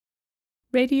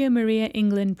Radio Maria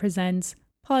England presents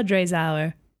Padres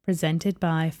Hour, presented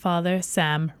by Father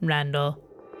Sam Randall.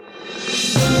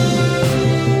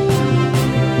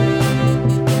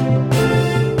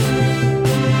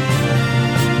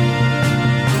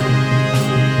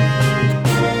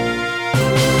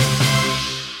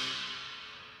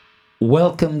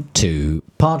 Welcome to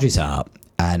Padres Hour,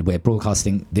 and we're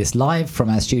broadcasting this live from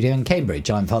our studio in Cambridge.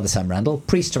 I'm Father Sam Randall,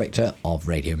 Priest Director of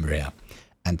Radio Maria,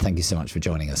 and thank you so much for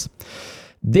joining us.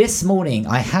 This morning,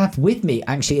 I have with me,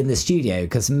 actually in the studio,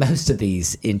 because most of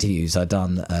these interviews are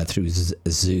done through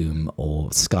Zoom or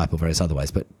Skype or various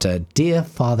otherwise, but dear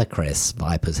Father Chris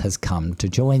Vipers has come to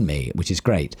join me, which is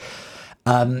great.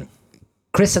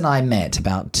 Chris and I met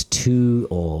about 2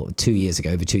 years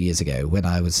ago, when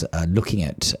I was looking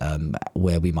at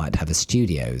where we might have a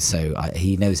studio. So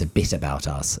he knows a bit about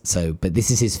us. But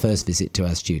this is his first visit to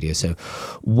our studio. So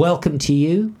welcome to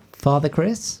you, Father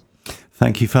Chris.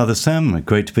 Thank you, Father Sam.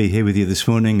 Great to be here with you this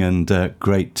morning, and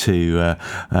great to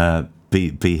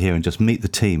be here and just meet the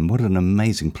team. What an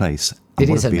amazing place. It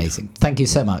is amazing. Thank you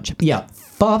so much. Yeah,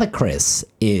 Father Chris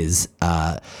is...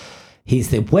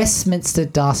 he's the Westminster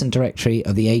Diocesan Directory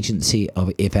of the Agency of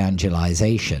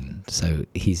Evangelization. So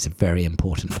he's a very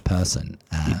important person.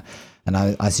 And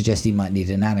I suggest he might need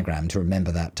an anagram to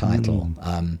remember that title.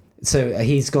 So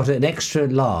he's got an extra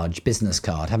large business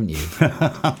card, haven't you?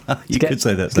 You could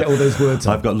say that. Get all those words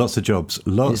I've got lots of jobs.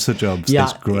 Yeah,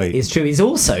 that's great. It's true. He's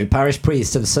also parish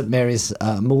priest of St Mary's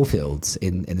Moorfields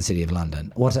in the city of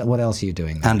London. What else are you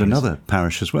doing there? And another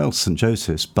parish as well, St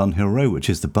Joseph's, Bunhill Row, which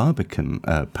is the Barbican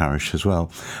parish as well.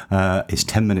 It's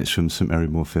 10 minutes from St Mary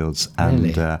Moorfields, and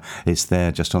Really? it's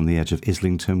there just on the edge of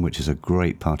Islington, which is a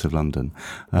great part of London.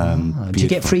 Do you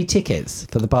get free tickets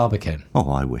for the Barbican? Oh,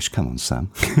 I wish. Come on,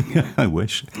 Sam. I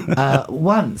wish.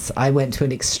 Once I went to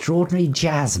an extraordinary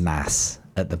jazz mass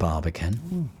at the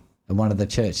Barbican in one of the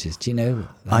churches. Do you know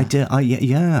that? I did.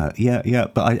 Yeah.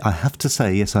 But I have to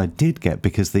say, yes, I did get,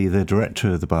 because the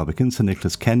director of the Barbican, Sir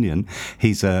Nicholas Kenyon,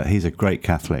 he's a great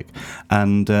Catholic,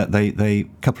 and they a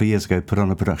couple of years ago put on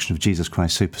a production of Jesus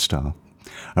Christ Superstar.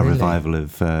 A Really? revival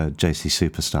of JC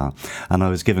Superstar, and I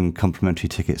was given complimentary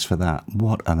tickets for that.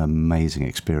 What an amazing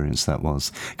experience that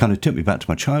was. Kind of took me back to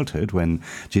my childhood when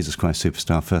Jesus Christ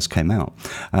Superstar first came out.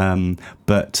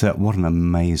 But what an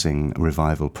amazing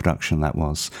revival production that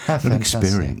was. How What an fantastic.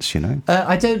 experience, you know.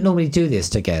 I don't normally do this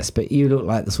to guests, but you look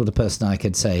like the sort of person I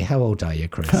could say, how old are you,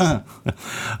 Chris?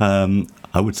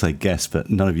 I would say guess, but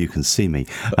none of you can see me.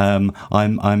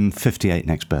 I'm 58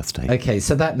 next birthday. Okay,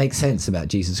 so that makes sense about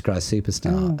Jesus Christ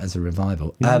Superstar as a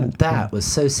revival. That was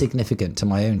so significant to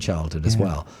my own childhood as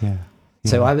well. Yeah.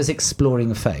 So I was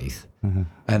exploring faith,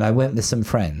 and I went with some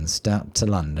friends down to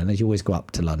London, as you always go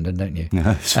up to London, don't you? Yeah,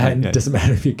 that's right, And yeah. it doesn't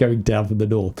matter if you're going down from the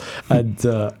north. And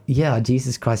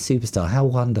Jesus Christ Superstar, how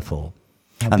wonderful.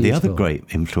 How And the other beautiful. great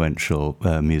influential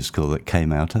musical that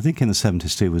came out, I think in the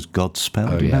 70s too, was Godspell.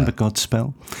 Oh, Do you yeah. remember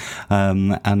Godspell?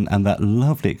 And that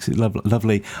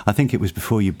lovely, I think it was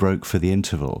before you broke for the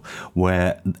interval,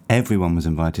 where everyone was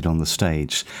invited on the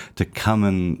stage to come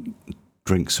and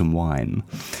drink some wine.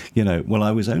 Well,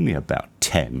 I was only about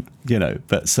 10,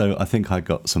 but so I think I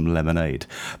got some lemonade.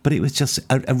 But it was just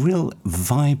a real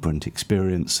vibrant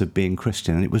experience of being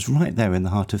Christian, and it was right there in the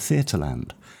heart of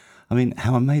Theatreland. I mean,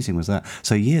 how amazing was that?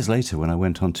 So years later, when I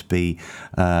went on to be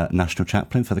National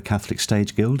Chaplain for the Catholic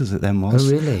Stage Guild, as it then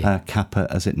was, Oh, really? CAPA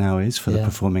as it now is for the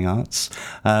Performing Arts,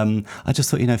 I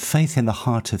just thought, faith in the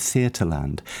heart of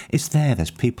Theatreland, it's there.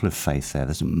 There's people of faith there.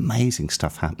 There's amazing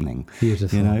stuff happening.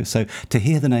 Beautiful. So to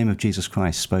hear the name of Jesus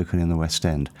Christ spoken in the West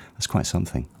End, that's quite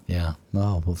something. Yeah.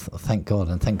 Oh, well, thank God.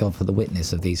 And thank God for the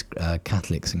witness of these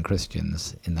Catholics and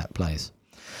Christians in that place.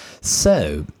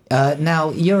 So,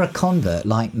 now you're a convert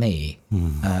like me,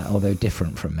 although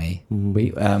different from me.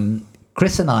 We,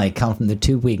 Chris and I come from the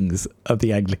two wings of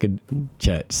the Anglican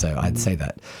Church, so I'd say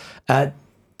that.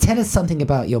 Tell us something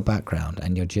about your background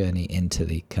and your journey into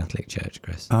the Catholic Church,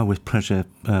 Chris. Oh, with pleasure,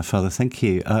 Father. Thank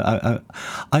you. I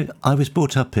was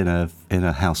brought up in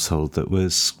a household that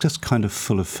was just kind of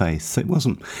full of faith. It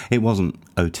wasn't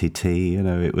OTT,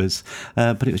 it was,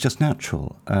 but it was just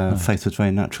natural. Faith was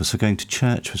very natural. So going to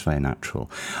church was very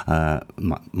natural.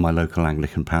 My local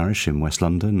Anglican parish in West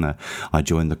London, I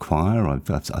joined the choir.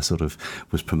 I sort of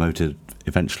was promoted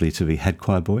eventually to be head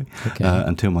choir boy,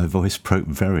 until my voice broke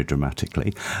very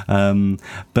dramatically.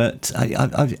 But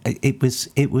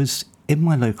it was in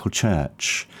my local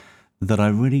church that I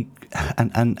really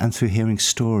and through hearing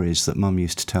stories that Mum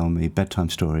used to tell me, bedtime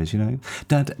stories,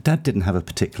 Dad didn't have a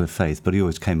particular faith, but he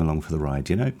always came along for the ride,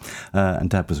 and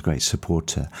Dad was a great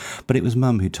supporter. But it was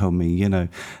Mum who told me,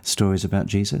 stories about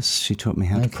Jesus. She taught me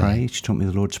how to pray. She taught me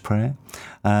the Lord's Prayer.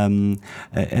 And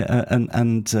I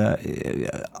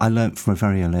learnt from a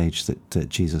very early age that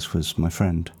Jesus was my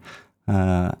friend.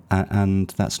 And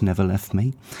that's never left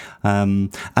me.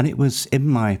 And it was in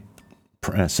my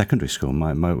secondary school,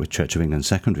 my Church of England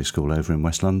secondary school over in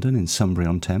West London, in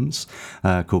Sunbury-on-Thames,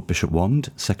 called Bishop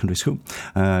Wand Secondary School.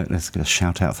 Let's get a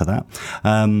shout out for that.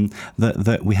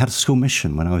 That we had a school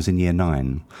mission when I was in year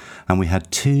 9, and we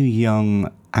had 2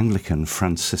 young Anglican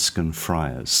Franciscan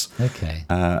friars. Okay.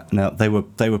 Now they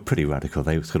were pretty radical.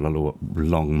 They got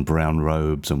long brown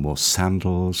robes and wore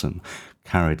sandals and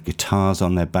carried guitars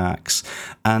on their backs,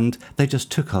 and they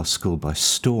just took our school by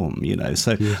storm,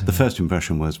 So the first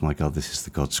impression was, my God, this is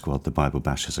the God Squad. The Bible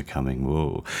bashers are coming.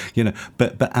 Whoa,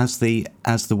 But as the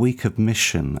week of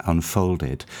mission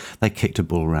unfolded, they kicked a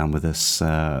ball around with us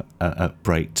at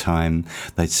break time.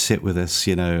 They'd sit with us,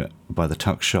 by the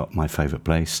tuck shop, my favourite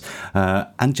place,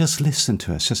 and just listen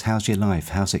to us. Just, how's your life?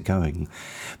 How's it going?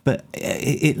 But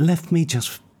it left me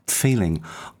just feeling,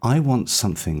 I want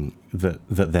something that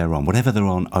they're on. Whatever they're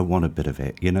on, I want a bit of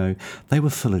it, They were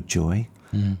full of joy.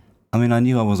 Mm. I mean, I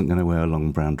knew I wasn't going to wear a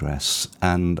long brown dress,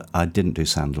 and I didn't do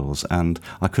sandals, and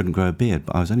I couldn't grow a beard,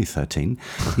 but I was only 13,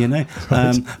 Right.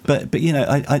 But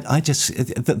I just,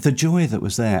 the joy that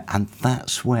was there, and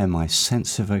that's where my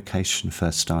sense of vocation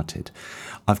first started.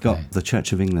 I've got the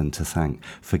Church of England to thank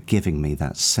for giving me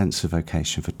that sense of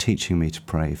vocation, for teaching me to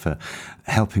pray, for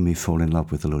helping me fall in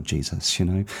love with the Lord Jesus,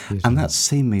 And that's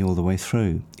seen me all the way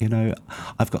through,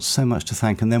 I've got so much to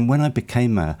thank. And then when I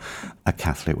became a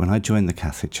Catholic, when I joined the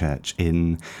Catholic Church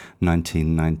in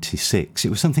 1996, it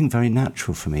was something very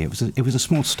natural for me. It was a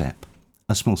small step,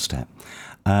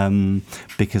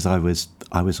 because I was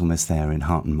almost there in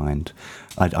heart and mind.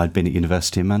 I'd been at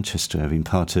university in Manchester. I'd been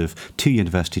part of 2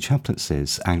 university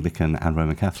chaplaincies, Anglican and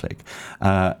Roman Catholic.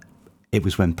 It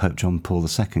was when Pope John Paul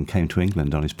II came to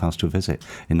England on his pastoral visit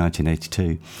in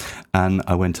 1982. And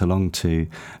I went along to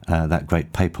that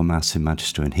great papal mass in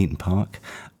Manchester in Heaton Park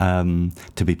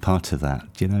to be part of that,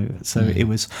 So it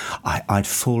was, I'd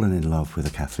fallen in love with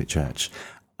the Catholic Church.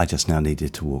 I just now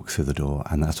needed to walk through the door,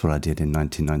 and that's what I did in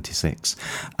 1996.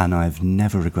 And I've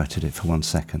never regretted it for one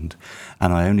second.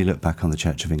 And I only look back on the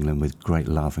Church of England with great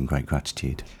love and great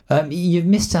gratitude. You've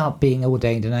missed out being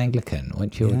ordained an Anglican,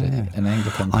 weren't you? An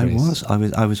Anglican priest?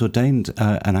 I was ordained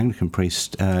an Anglican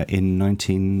priest in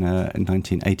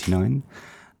 1989.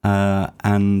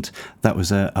 And that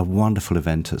was a wonderful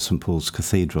event at St Paul's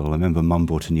Cathedral. I remember Mum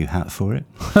bought a new hat for it.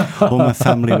 All my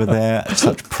family were there,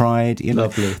 such pride.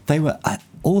 Lovely. They were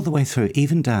all the way through.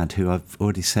 Even Dad, who I've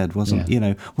already said wasn't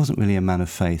really a man of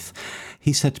faith.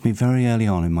 He said to me very early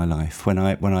on in my life, when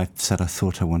I said I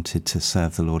thought I wanted to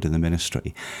serve the Lord in the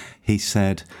ministry, he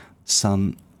said,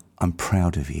 "Son, I'm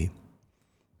proud of you."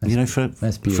 For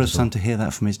a son to hear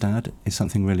that from his dad is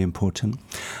something really important.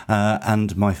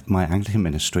 And my Anglican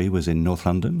ministry was in North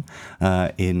London,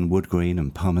 in Wood Green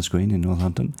and Palmer's Green in North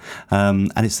London.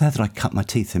 And it's there that I cut my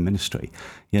teeth in ministry,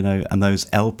 and those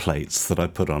L plates that I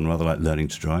put on, rather like learning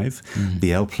to drive,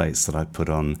 the L plates that I put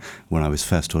on when I was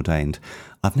first ordained,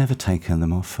 I've never taken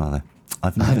them off, Father.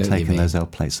 I've never taken those L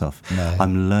plates off. No.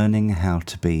 I'm learning how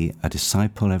to be a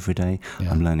disciple every day.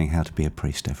 Yeah. I'm learning how to be a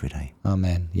priest every day.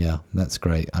 Amen. Yeah, that's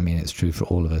great. I mean, it's true for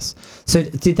all of us. So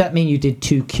did that mean you did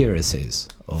 2 curacies?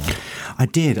 Or? I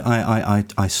did.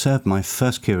 I served my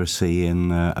first curacy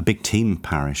in a big team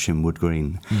parish in Wood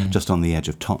Green, just on the edge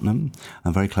of Tottenham,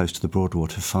 and very close to the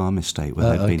Broadwater Farm Estate,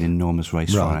 where there'd been enormous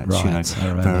race riots.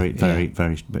 Very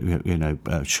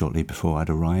shortly before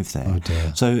I'd arrived there. Oh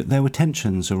dear. So there were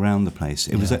tensions around the place.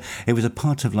 It was a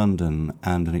part of London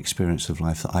and an experience of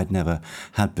life that I'd never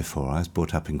had before. I was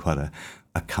brought up in quite a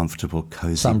comfortable,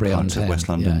 cosy part of West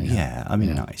London.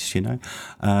 Nice,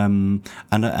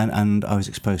 and I was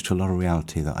exposed to a lot of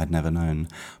reality that I'd never known.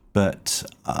 But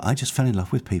I just fell in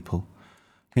love with people.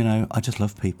 I just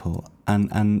love people. And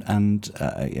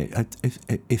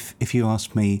if you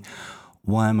ask me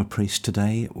why I'm a priest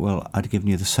today, well, I'd have given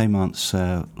you the same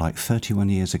answer like 31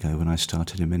 years ago when I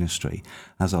started in ministry,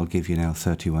 as I'll give you now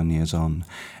 31 years on.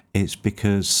 It's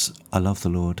because I love the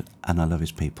Lord and I love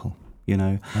his people.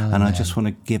 And I just want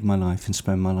to give my life and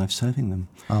spend my life serving them.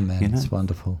 Amen. It's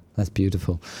wonderful. That's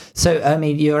beautiful. So, I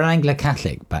mean, you're an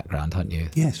Anglo-Catholic background, aren't you?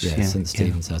 Yes, Yeah, yeah, St.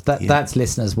 Stephen's House. yeah. That's,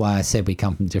 listeners, why I said we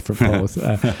come from different poles.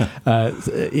 Father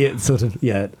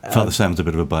Sam's a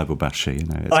bit of a Bible basher, you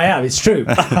know. I am, it's true.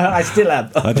 I still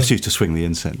am. I just used to swing the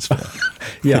incense.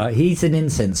 Yeah, he's an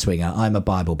incense swinger. I'm a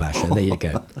Bible basher. There you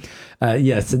go.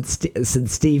 St.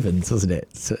 Stephen's, wasn't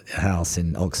it? House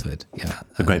in Oxford. Yeah,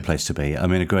 A great place to be. I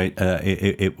mean,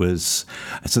 it was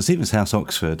St. Stephen's House,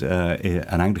 Oxford,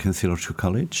 an Anglican theological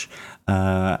college,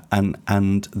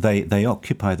 and they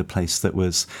occupy the place that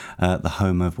was the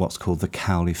home of what's called the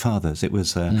Cowley Fathers. It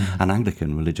was an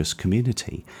Anglican religious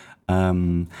community,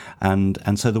 and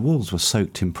so the walls were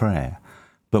soaked in prayer,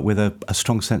 but with a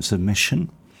strong sense of mission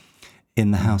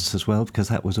in the house as well, because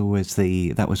that was always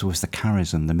the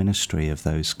charism, the ministry of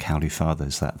those Cowley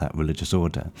Fathers, that religious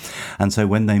order. And so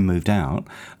when they moved out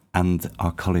and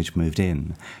our college moved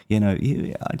in, you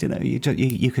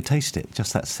could taste it,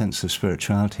 just that sense of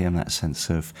spirituality and that sense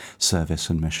of service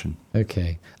and mission.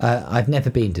 Okay. I've never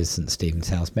been to St. Stephen's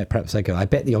House. Perhaps I go. I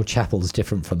bet the old chapel's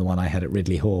different from the one I had at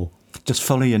Ridley Hall. Just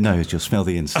follow your nose, you'll smell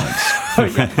the incense.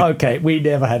 Okay, we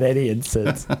never had any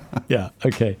incense. Yeah,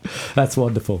 okay. That's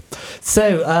wonderful.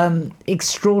 So,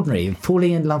 extraordinary.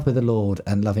 Falling in love with the Lord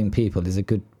and loving people is a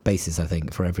good basis, I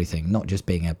think, for everything, not just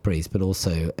being a priest, but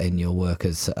also in your work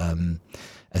as an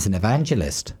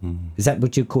evangelist. Is that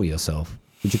what you call yourself?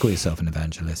 Would you call yourself an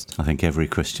evangelist? I think every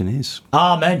Christian is.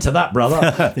 Amen to that, brother.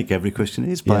 I think every Christian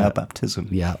is by our baptism.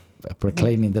 Yeah.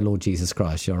 Proclaiming the Lord Jesus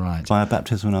Christ, you're right. By our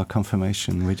baptism and our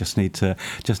confirmation, we just need to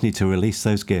release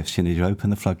those gifts. You need to open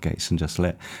the floodgates and just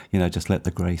let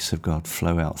the grace of God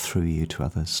flow out through you to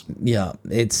others. Yeah,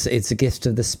 it's a gift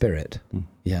of the Spirit.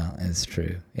 Yeah, it's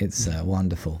true. It's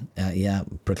wonderful.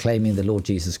 Proclaiming the Lord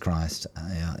Jesus Christ.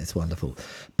 It's wonderful.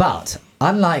 But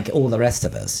unlike all the rest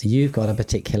of us, you've got a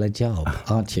particular job,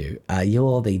 aren't you?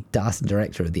 You're the diocesan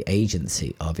director of the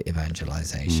Agency of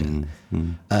Evangelization.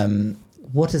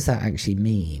 What does that actually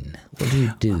mean? What do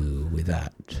you do with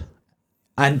that?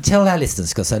 And tell our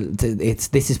listeners, because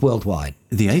this is worldwide.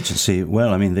 The agency,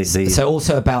 well, I mean, so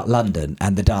also about London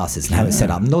and the diocese and how it's set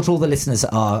up. Not all the listeners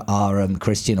are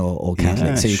Christian or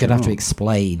Catholic, so you're going to have to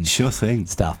explain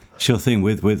stuff. Sure thing.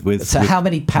 With so, how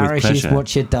many parishes?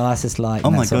 What's your diocese like?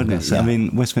 Oh my goodness! Yeah. I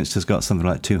mean, Westminster's got something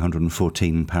like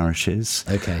 214 parishes.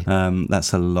 Okay,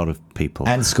 that's a lot of people.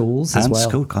 And schools as well.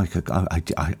 School, I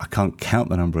can't count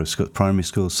the number of schools: primary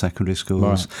schools, secondary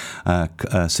schools,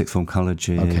 sixth form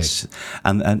colleges,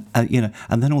 and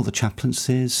then all the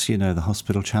chaplaincies. The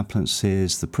hospital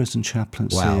chaplaincies, the prison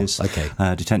chaplaincies,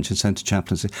 detention centre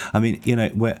chaplaincies. I mean,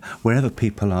 wherever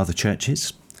people are, the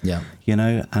churches. Yeah,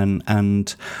 and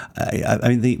I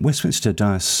mean, the Westminster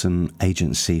Diocesan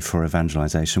Agency for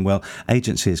Evangelisation. Well,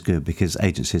 agency is good because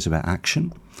agency is about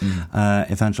action.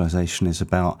 Evangelisation is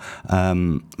about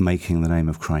making the name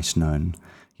of Christ known.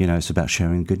 It's about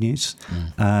sharing good news.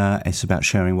 It's about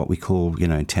sharing what we call,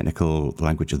 in technical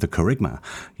language, of the kerygma.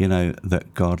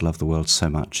 That God loved the world so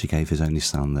much, he gave his only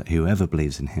son, that whoever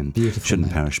believes in him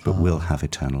shouldn't perish, but will have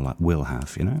eternal life. Will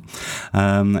have,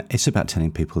 It's about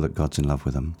telling people that God's in love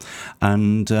with them.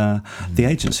 And the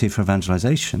Agency for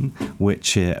Evangelisation,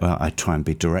 which I try and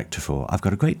be director for, I've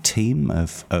got a great team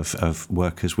of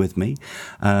workers with me.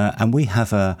 And we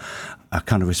have a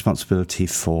kind of responsibility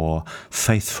for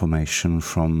faith formation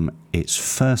from its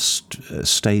first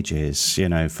stages,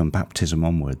 from baptism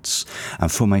onwards, and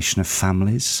formation of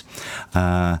families,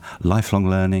 lifelong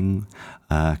learning,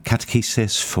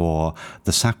 catechesis for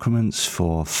the sacraments,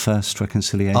 for first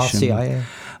reconciliation, RCIA.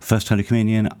 First Holy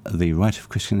Communion, the rite of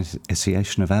Christian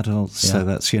initiation of adults, so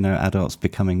that's, adults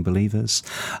becoming believers,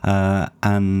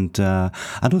 and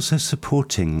also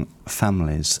supporting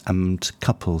families and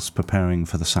couples preparing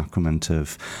for the sacrament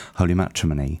of holy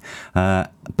matrimony,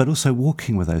 but also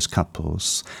walking with those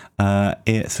couples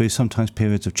through sometimes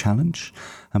periods of challenge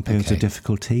and periods of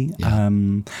difficulty,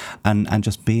 and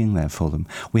just being there for them.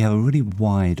 We have a really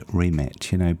wide remit,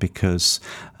 because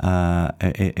our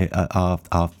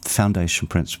foundation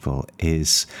principle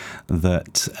is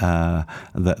that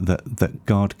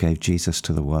God gave Jesus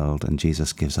to the world and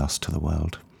Jesus gives us to the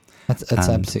world. That's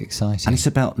absolutely exciting. And it's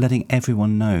about letting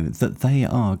everyone know that they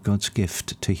are God's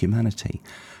gift to humanity.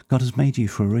 God has made you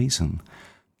for a reason.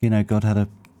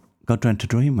 God dreamt a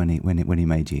dream when he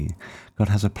made you. God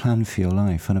has a plan for your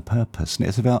life and a purpose. And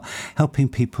it's about helping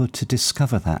people to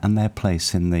discover that and their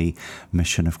place in the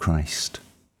mission of Christ.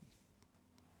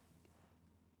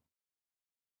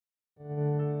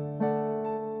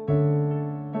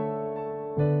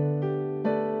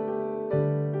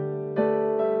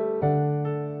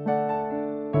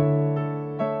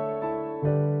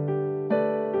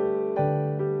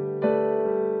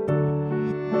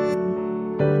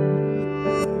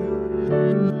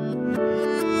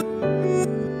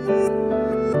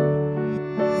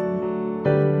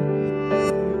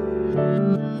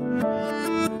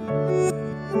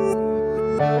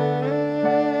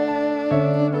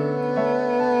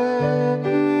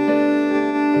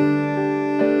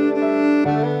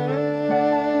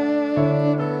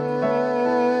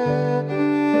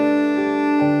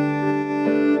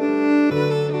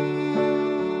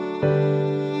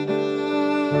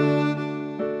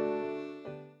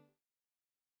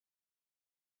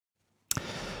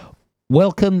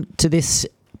 Welcome to this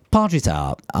Padres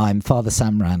Hour. I'm Father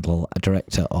Sam Randall, a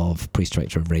Director of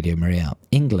Radio Maria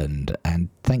England, and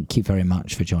thank you very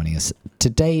much for joining us.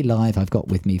 Today live I've got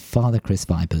with me Father Chris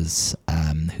Vipers,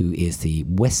 who is the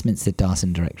Westminster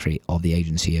Diocesan Directory of the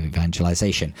Agency of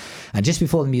Evangelisation. And just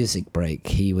before the music break,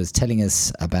 he was telling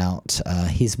us about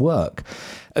his work,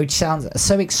 which sounds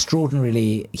so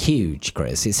extraordinarily huge,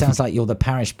 Chris. It sounds like you're the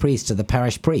parish priest of the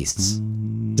parish priests.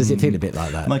 Does it feel a bit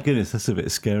like that? My goodness, that's a bit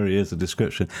scary as a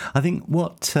description. I think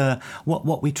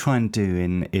what we try and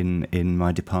do in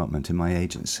my department, in my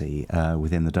agency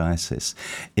within the diocese,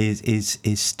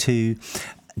 is to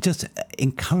just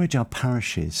encourage our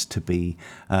parishes to be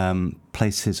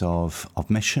places of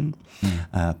mission,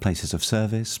 places of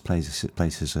service,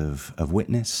 places of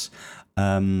witness,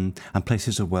 and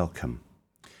places of welcome.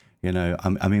 You know,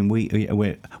 I mean,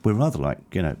 we're rather like,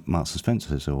 you know, Marks and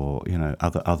Spencer's, or, you know,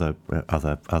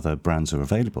 other brands are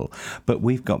available, but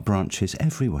we've got branches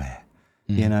everywhere.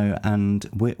 You know, and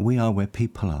we are where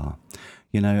people are.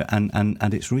 You know, and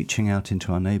it's reaching out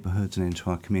into our neighbourhoods and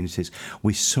into our communities.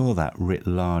 We saw that writ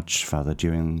large, Father,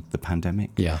 during the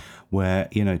pandemic, where,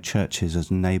 you know, churches as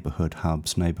neighbourhood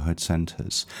hubs, neighbourhood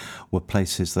centres, were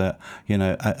places that, you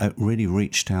know, really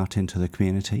reached out into the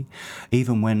community,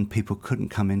 even when people couldn't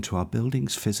come into our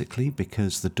buildings physically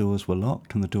because the doors were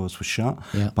locked and the doors were shut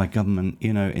by government,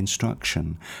 you know,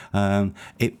 instruction.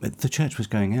 The church was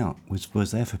going out,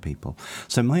 was there for people.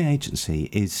 So my agency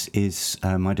is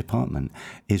my department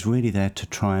is really there to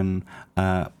try and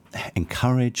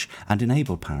encourage and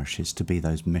enable parishes to be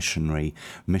those missionary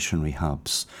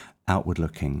hubs, outward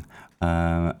looking,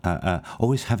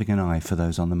 always having an eye for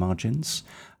those on the margins,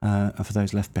 for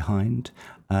those left behind,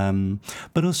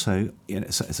 but also, you know,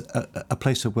 it's a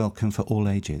place of welcome for all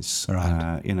ages.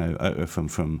 Right. You know,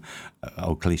 from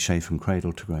old cliche, from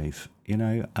cradle to grave. You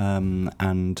know,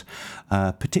 and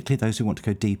particularly those who want to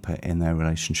go deeper in their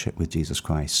relationship with Jesus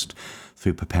Christ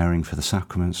through preparing for the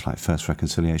sacraments like First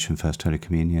Reconciliation, First Holy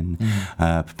Communion,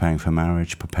 preparing for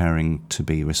marriage, preparing to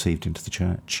be received into the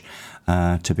church,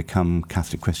 to become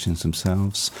Catholic Christians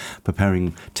themselves,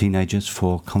 preparing teenagers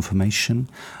for confirmation,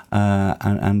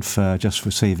 and for just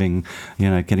receiving, you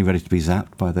know, getting ready to be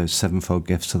zapped by those sevenfold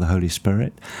gifts of the Holy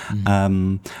Spirit,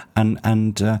 and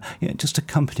just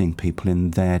accompanying people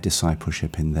in their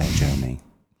discipleship, in their journey.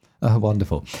 Oh,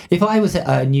 wonderful. If I was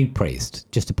a new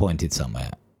priest, just appointed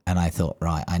somewhere, and I thought,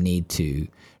 right, I need to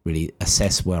really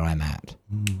assess where I'm at,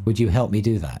 would you help me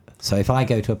do that? So if I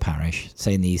go to a parish,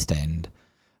 say in the East End,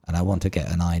 and I want to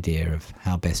get an idea of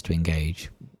how best to engage,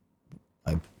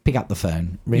 I pick up the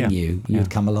phone, ring you'd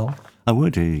come along? I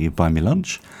would. You'd buy me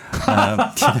lunch.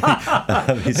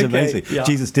 It's amazing. Yeah.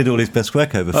 Jesus did all his best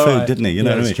work over food, didn't he? You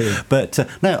know what I mean? True. But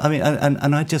no, I mean,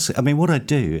 and what I'd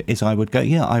do is I would go.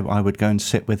 I would go and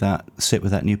sit with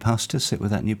that new pastor, sit with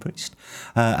that new priest,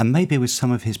 and maybe with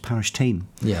some of his parish team,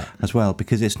 as well,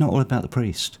 because it's not all about the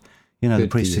priest. You know, the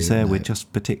priest is there with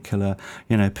just particular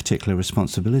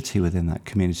responsibility within that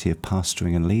community of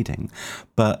pastoring and leading,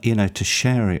 but, you know, to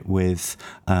share it with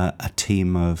a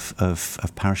team of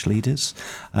parish leaders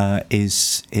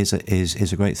is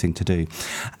a great thing to do.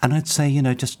 And I'd say, you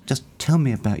know, just tell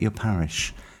me about your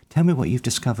parish. Tell me what you've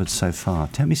discovered so far.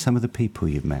 Tell me some of the people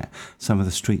you've met, some of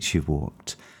the streets you've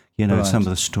walked. You know, some of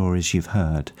the stories you've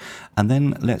heard. And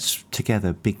then let's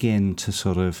together begin to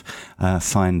sort of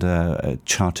find a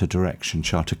charter direction,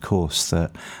 charter course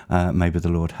that maybe the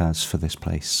Lord has for this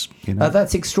place. You know?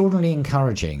 That's extraordinarily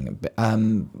encouraging.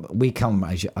 We come,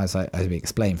 as we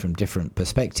explained, from different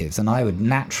perspectives, and I would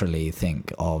naturally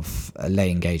think of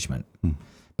lay engagement.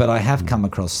 But I have come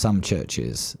across some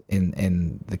churches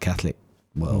in the Catholic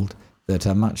world that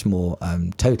are much more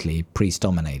totally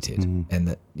priest-dominated, and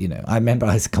that, you know, I remember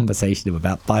I had a conversation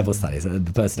about Bible studies, and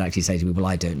the person actually said to me, "Well,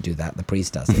 I don't do that; the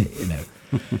priest does it." You know,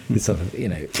 it's sort of, you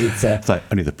know, it's like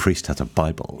only the priest has a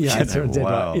Bible. Yeah, you know,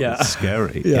 wow, it's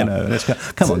scary. Yeah. You know, let's go.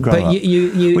 Come on, grow but up.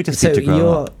 We just need to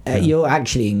grow up. You're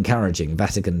actually encouraging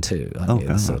Vatican II, aren't you?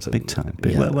 God, sort of, big time.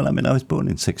 Well, I mean, I was born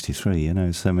in '63. You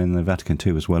know, so I mean, the Vatican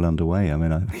II was well underway. I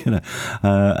mean,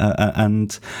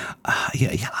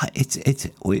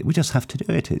 we just have to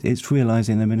do it. It's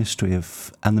realising the ministry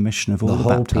of and the mission of all the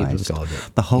baptised. People of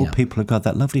God. The whole people of God.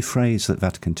 That lovely phrase that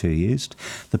Vatican II used,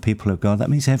 the people of God, that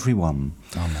means everyone.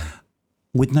 Amen.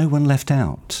 With no one left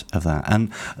out of that.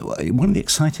 And one of the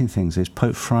exciting things is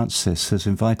Pope Francis has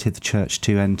invited the church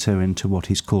to enter into what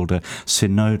he's called a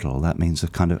synodal. That means a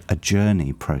kind of a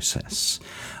journey process,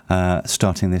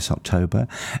 starting this October.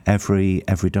 Every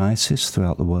diocese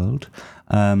throughout the world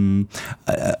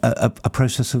a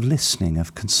process of listening,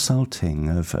 of consulting,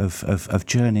 of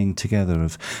journeying together,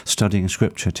 of studying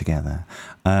Scripture together.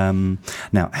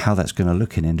 Now, how that's going to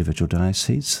look in individual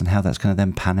dioceses and how that's going to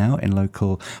then pan out in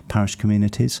local parish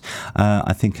communities,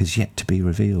 I think is yet to be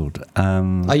revealed.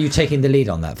 Are you taking the lead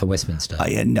on that for Westminster?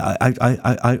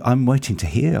 I'm waiting to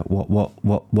hear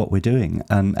what we're doing,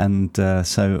 and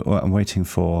so I'm waiting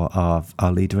for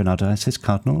our leader in our diocese,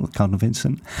 Cardinal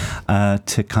Vincent,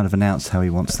 to kind of announce how he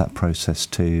wants that process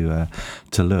to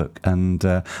look, and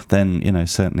then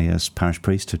certainly as parish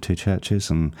priest of two churches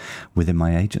and within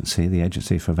my agency, the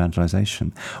Agency for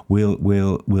Evangelisation,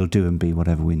 we'll do and be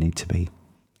whatever we need to be.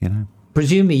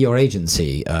 Presumably, your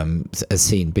agency has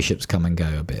seen bishops come and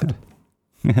go a bit.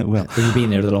 Well, you've been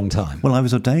there a long time. Well, I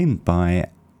was ordained by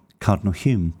Cardinal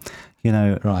Hume,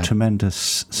 right.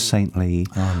 Tremendous saintly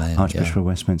Archbishop of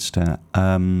Westminster,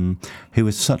 who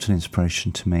was such an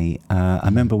inspiration to me. I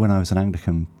remember when I was an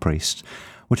Anglican priest,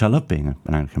 which I love being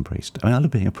an Anglican priest. I love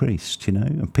being a priest,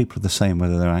 and people are the same,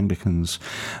 whether they're Anglicans,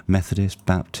 Methodists,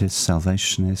 Baptists,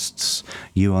 Salvationists,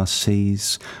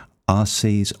 URCs,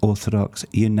 RCs, Orthodox,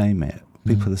 you name it.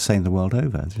 People are the same the world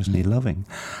over. They just need loving.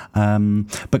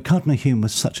 But Cardinal Hume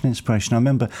was such an inspiration. I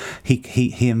remember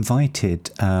he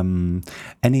invited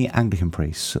any Anglican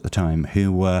priests at the time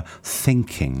who were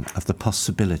thinking of the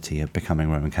possibility of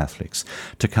becoming Roman Catholics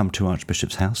to come to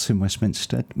Archbishop's house in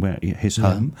Westminster, where his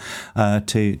home,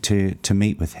 to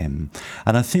meet with him.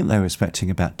 And I think they were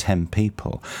expecting about 10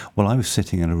 people. Well, I was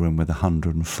sitting in a room with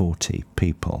 140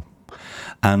 people.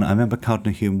 And I remember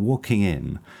Cardinal Hume walking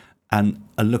in, and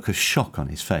a look of shock on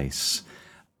his face.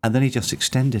 And then he just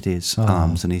extended his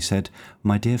arms and he said,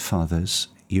 "My dear fathers,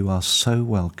 you are so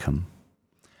welcome."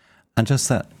 And just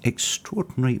that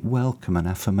extraordinary welcome and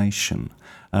affirmation,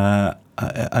 it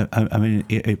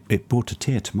brought a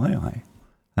tear to my eye,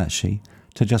 actually,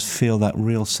 to just feel that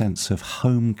real sense of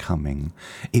homecoming,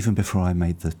 even before I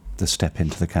made the step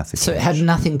into the Catholic Church. So it had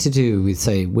nothing to do with,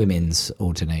 say, women's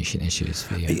ordination issues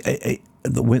for you?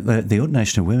 The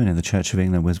ordination of women in the Church of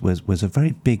England was a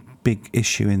very big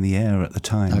issue in the air at the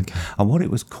time. Okay. And what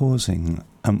it was causing,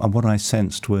 and what I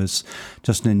sensed, was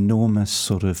just an enormous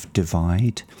sort of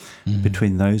divide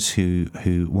between those who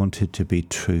wanted to be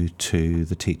true to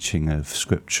the teaching of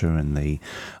Scripture and the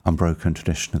unbroken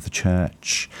tradition of the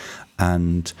Church,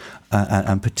 and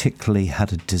particularly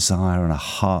had a desire and a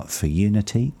heart for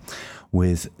unity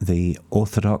with the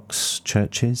Orthodox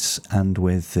churches and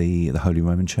with the Holy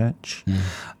Roman Church.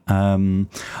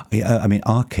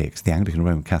 ARCIC, the Anglican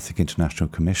Roman Catholic International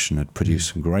Commission, had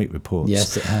produced some great reports.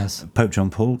 Yes, it has. Pope John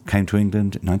Paul came to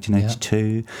England in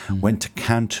 1982, went to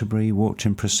Canterbury, walked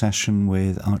in procession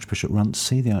with Archbishop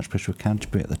Runcie, the Archbishop of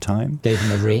Canterbury at the time. Gave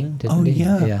him a ring, didn't he?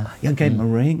 Yeah, gave him a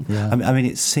ring. Yeah.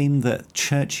 It seemed that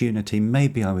church unity,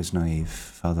 maybe I was naive,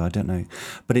 Father, I don't know,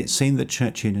 but it seemed that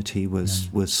church unity was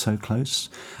so close,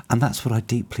 and that's what I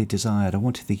deeply desired. I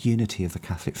wanted the unity of the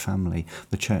Catholic family,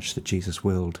 the church that Jesus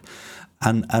willed.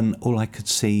 And all I could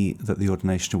see that the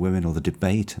ordination of women, or the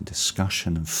debate and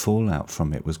discussion and fallout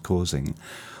from it, was causing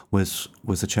was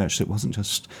a church that wasn't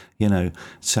just,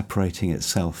 separating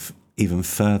itself even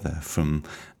further from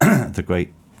the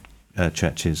great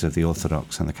churches of the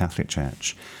Orthodox and the Catholic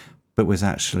Church, but was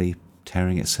actually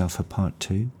tearing itself apart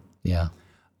too. Yeah.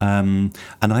 And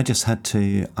I just had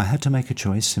to make a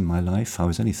choice in my life. I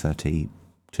was only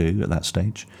 32 at that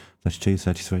stage, 32,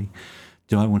 33.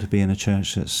 Do I want to be in a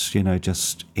church that's,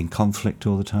 just in conflict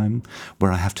all the time,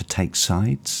 where I have to take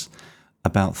sides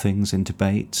about things in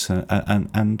debates, or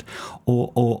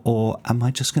am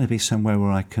I just going to be somewhere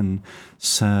where I can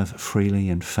serve freely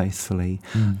and faithfully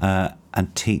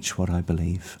and teach what I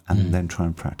believe, and then try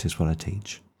and practice what I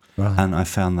teach? Right. And I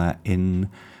found that in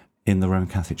the Roman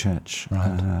Catholic Church,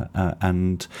 right.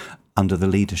 And under the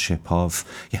leadership of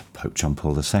Pope John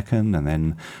Paul II, and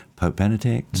then Pope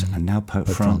Benedict, and now Pope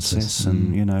Francis.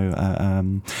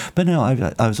 And but no,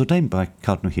 I was ordained by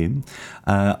Cardinal Hume.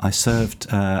 I served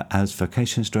as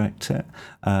vocations director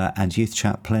and youth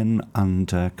chaplain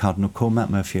under Cardinal Cormac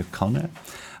Murphy O'Connor,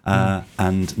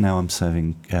 and now I'm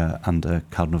serving under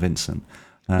Cardinal Vincent.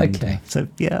 And okay.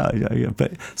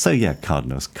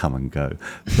 Cardinals come and go,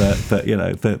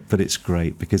 but it's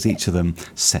great because each of them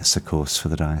sets a course for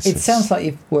the diocese. It sounds like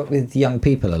you've worked with young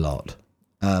people a lot,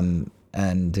 and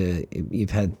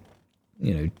you've had,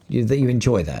 that you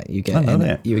enjoy that. You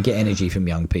get you get energy from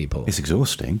young people. It's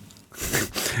exhausting.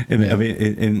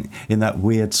 In that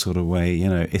weird sort of way,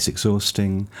 it's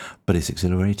exhausting, but it's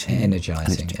exhilarating,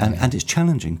 energizing, and it's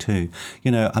challenging too.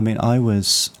 I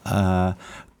was.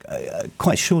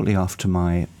 Quite shortly after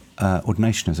my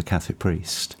ordination as a Catholic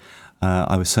priest,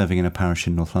 I was serving in a parish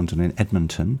in North London in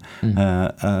Edmonton,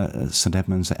 St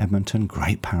Edmunds at Edmonton,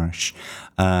 great parish,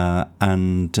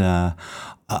 and I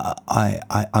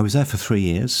was there for 3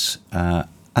 years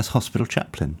as hospital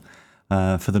chaplain.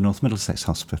 For the North Middlesex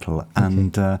Hospital,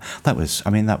 and that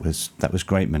was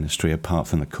great ministry, apart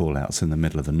from the call-outs in the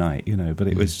middle of the night, But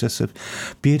it was just a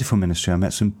beautiful ministry. I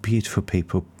met some beautiful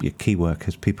people, key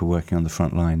workers, people working on the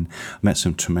front line. I met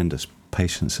some tremendous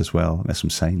patients as well. I met some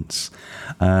saints,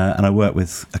 and I worked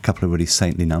with a couple of really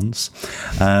saintly nuns.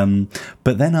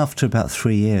 But then, after about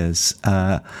 3 years,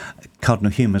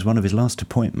 Cardinal Hume, as one of his last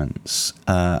appointments,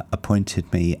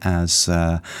 appointed me as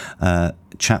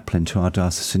chaplain to our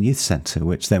diocesan youth centre,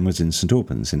 which then was in St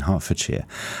Albans in Hertfordshire,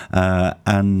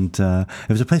 and it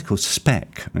was a place called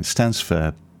SPEC. It stands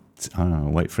for, I don't know,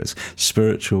 wait for it,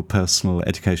 Spiritual, Personal,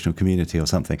 Educational Community or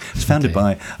something. It's founded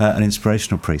by an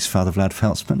inspirational priest, Father Vlad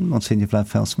Feltzman, Monsignor Vlad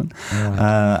Feltzman.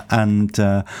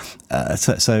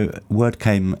 So word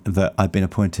came that I'd been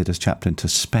appointed as chaplain to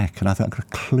SPEC, and I thought I got a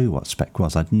clue what SPEC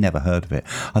was. I'd never heard of it.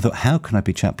 I thought, how can I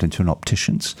be chaplain to an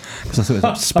optician's? Because I thought it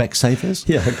was Specsavers.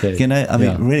 Yeah, okay. I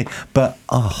mean, really. But,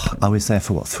 I was there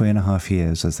for, 3.5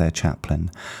 years as their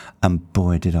chaplain, and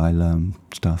boy, did I learn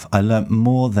stuff. I learnt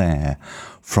more there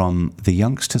from the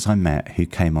youngsters I met who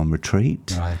came on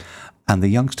retreat, and the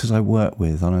youngsters I worked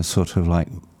with on a sort of like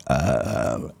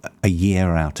a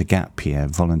year out, a gap year,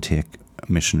 volunteer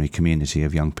missionary community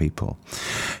of young people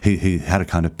who had a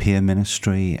kind of peer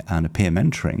ministry and a peer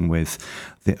mentoring with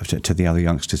to the other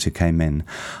youngsters who came in.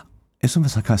 It's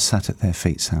almost like I sat at their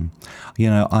feet, Sam.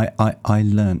 I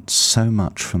learnt so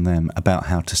much from them about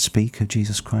how to speak of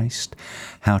Jesus Christ,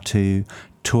 how to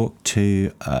talk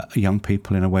to young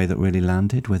people in a way that really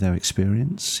landed with their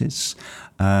experiences,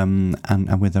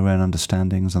 and with their own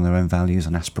understandings and their own values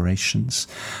and aspirations.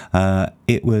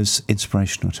 It was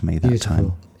inspirational to me that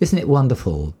time. Isn't it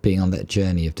wonderful being on that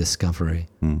journey of discovery?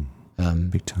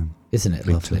 Big time. Isn't it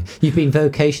lovely? You've been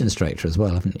vocations director as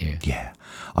well, haven't you? Yeah.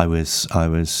 I was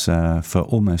for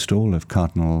almost all of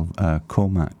Cardinal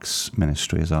Cormac's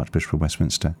ministry as Archbishop of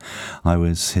Westminster. I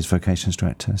was his vocations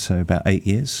director, so about 8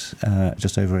 years,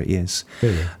 just over 8 years.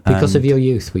 Really? Because of your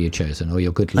youth were you chosen, or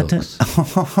your good looks?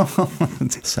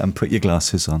 Sam, put your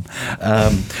glasses on. I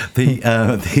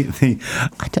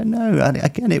don't know.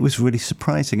 Again, it was really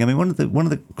surprising. I mean, one of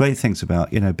the great things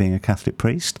about being a Catholic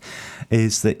priest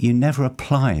is that you never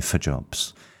apply for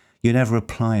jobs. You never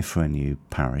apply for a new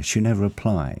parish. You never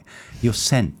apply. You're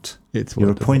sent. You're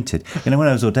appointed. When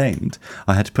I was ordained,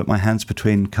 I had to put my hands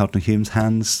between Cardinal Hume's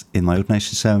hands in my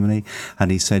ordination ceremony, and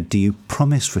he said, "Do you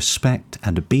promise respect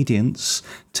and obedience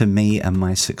to me and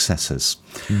my successors?"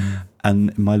 And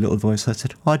in my little voice, I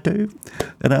said, "I do.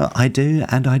 I do,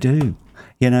 and I do."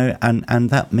 And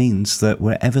that means that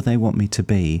wherever they want me to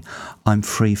be, I'm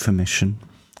free for mission.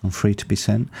 I'm free to be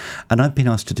sent. And I've been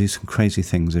asked to do some crazy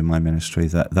things in my ministry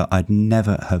that I'd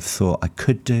never have thought I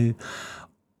could do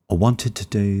or wanted to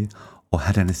do or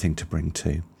had anything to bring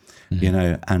to,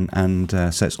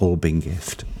 so it's all been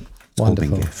gift.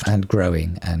 Wonderful. And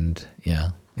growing, and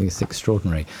it's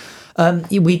extraordinary.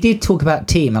 We did talk about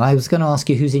team, and I was going to ask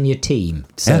you who's in your team.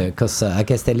 So, because I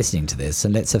guess they're listening to this,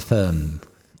 and let's affirm.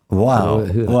 Wow.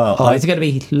 Well, is it going to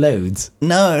be loads?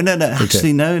 No.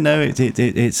 Actually, no.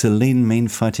 It's a lean, mean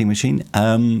fighting machine.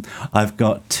 I've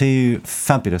got 2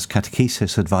 fabulous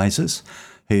catechesis advisors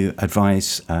who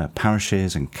advise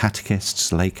parishes and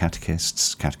catechists, lay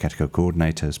catechists, catechetical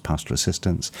coordinators, pastoral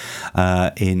assistants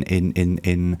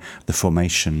in the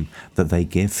formation that they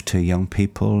give to young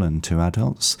people and to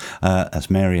adults. That's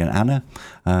Mary and Anna.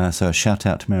 So a shout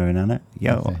out to Mary and Anna.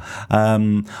 Yo.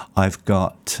 Okay. I've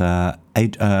got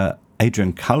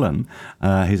Adrian Cullen,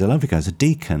 who's a lovely guy, is a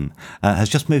deacon, has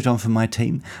just moved on from my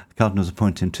team. The Cardinal's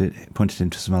appointed him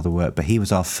to some other work, but he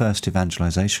was our first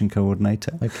evangelisation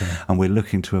coordinator. Okay. And we're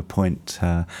looking to appoint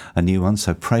a new one,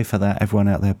 so pray for that. Everyone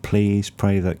out there, please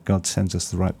pray that God sends us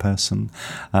the right person.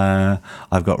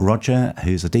 I've got Roger,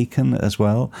 who's a deacon as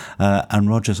well, and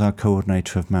Roger's our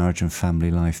coordinator of marriage and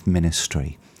family life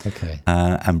ministry. Okay.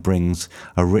 And brings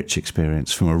a rich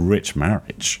experience from a rich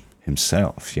marriage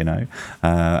himself,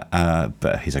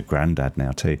 but he's a granddad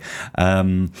now too.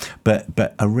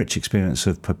 But a rich experience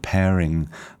of preparing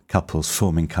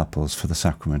forming couples for the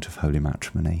sacrament of holy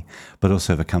matrimony, but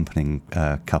also of accompanying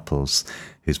couples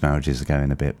whose marriages are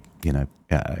going a bit, a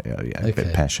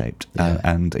bit pear-shaped.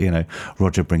 And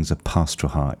Roger brings a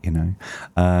pastoral heart, and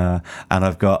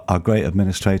I've got our great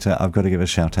administrator. I've got to give a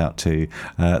shout out to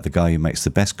the guy who makes the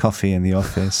best coffee in the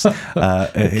office.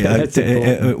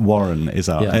 Warren is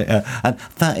our, and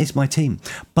that is my team.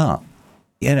 But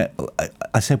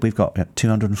I said we've got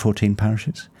 214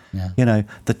 parishes. Yeah. You know,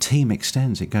 the team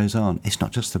extends, it goes on. It's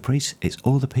not just the priests, it's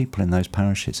all the people in those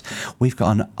parishes. We've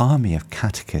got an army of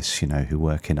catechists, you know, who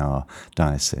work in our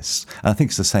diocese. I think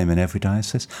it's the same in every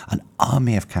diocese. An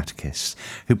army of catechists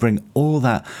who bring all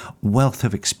that wealth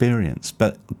of experience,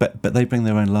 but they bring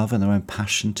their own love and their own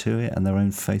passion to it and their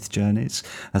own faith journeys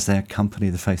as they accompany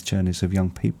the faith journeys of young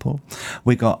people.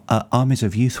 We've got armies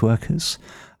of youth workers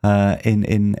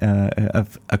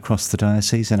across the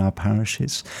diocese in our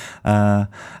parishes.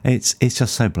 It's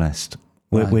just so blessed.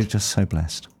 We're just so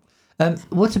blessed.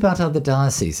 What about other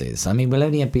dioceses? I mean,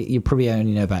 you probably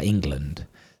only know about England.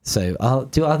 So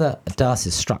do other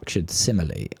dioceses structured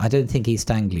similarly? I don't think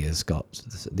East Anglia's got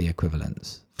the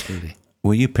equivalents, really.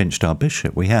 Well, you pinched our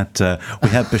bishop. We had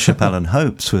Bishop Alan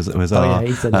Hopes was our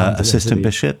assistant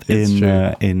bishop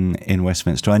in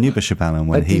Westminster. I knew Bishop Alan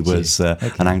when he was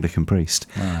an Anglican priest.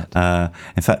 Right.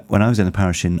 In fact, when I was in the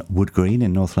parish in Wood Green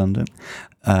in North London,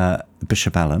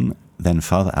 Bishop Alan, then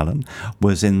Father Alan,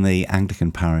 was in the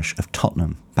Anglican parish of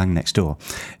Tottenham, bang next door,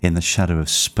 in the shadow of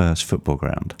Spurs football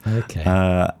ground. Okay.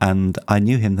 And I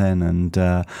knew him then, and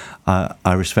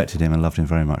I respected him and loved him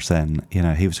very much then. You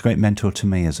know, he was a great mentor to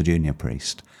me as a junior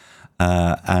priest.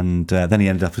 And then he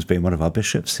ended up as being one of our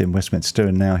bishops in Westminster,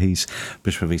 and now he's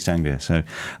Bishop of East Anglia. So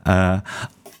I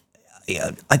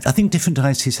think different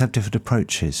dioceses have different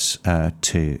approaches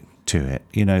to it.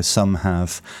 You know, some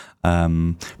have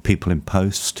people in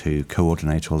post who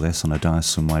coordinate all this on a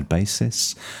diocesan-wide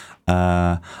basis.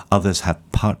 Others have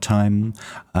part-time.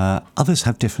 Others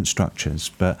have different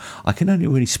structures. But I can only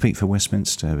really speak for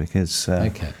Westminster because I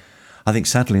think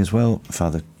sadly as well,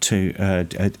 Father, too,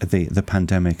 the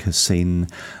pandemic has seen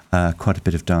quite a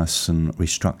bit of diocesan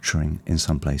restructuring in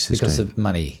some places because of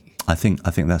money. I think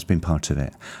that's been part of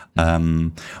it.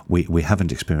 We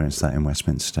haven't experienced that in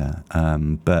Westminster,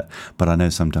 but I know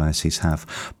some dioceses have.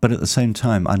 But at the same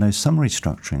time, I know some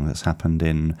restructuring that's happened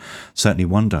in certainly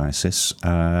one diocese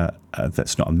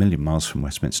that's not a million miles from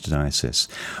Westminster Diocese,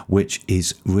 which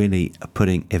is really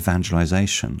putting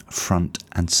evangelisation front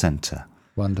and centre.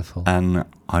 Wonderful. And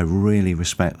I really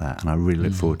respect that, and I really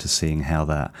look forward to seeing how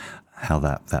that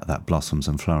blossoms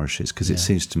and flourishes, because it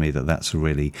seems to me that that's a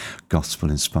really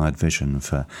gospel-inspired vision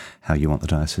for how you want the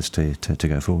diocese to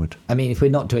go forward. I mean, if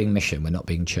we're not doing mission, we're not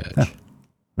being church. Yeah.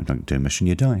 We're not doing mission,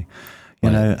 you die. You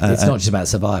know, it's not just about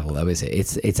survival, though, is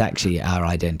it? It's actually our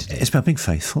identity. It's about being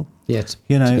faithful. Yeah.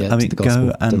 You know, I mean,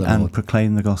 go and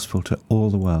proclaim the gospel to all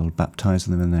the world,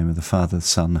 baptizing them in the name of the Father, the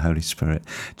Son, Holy Spirit.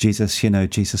 Jesus, you know,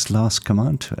 Jesus' last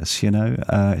command to us, you know,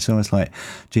 it's almost like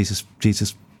Jesus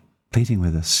pleading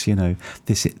with us, you know,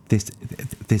 this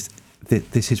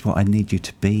is what I need you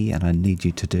to be and I need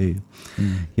you to do,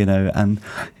 you know, and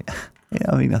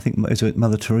I mean, I think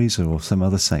Mother Teresa or some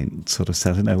other saint sort of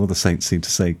said, I know all the saints seem to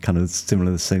say kind of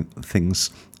similar things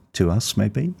to us,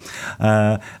 maybe.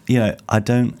 You know, I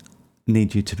don't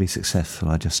need you to be successful,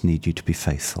 I just need you to be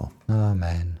faithful. Oh,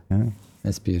 man. Yeah.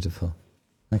 That's beautiful.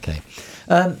 Okay.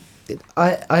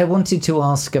 I wanted to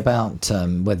ask about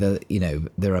whether, you know,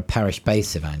 there are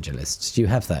parish-based evangelists. Do you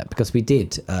have that? Because we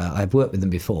did. I've worked with them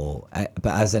before,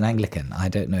 but as an Anglican, I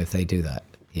don't know if they do that.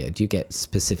 Yeah. Do you get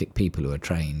specific people who are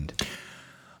trained?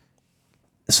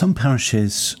 Some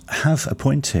parishes have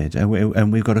appointed,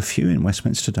 and we've got a few in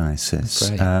Westminster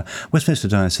Diocese. Westminster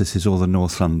Diocese is all the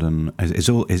North London, is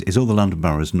all the London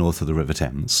boroughs north of the River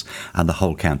Thames, and the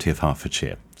whole county of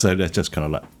Hertfordshire. So they're just kind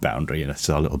of like boundary, you know, it's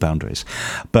our little boundaries.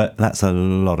 But that's a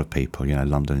lot of people. You know,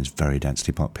 London is very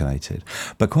densely populated.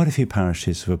 But quite a few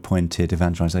parishes have appointed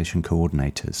evangelisation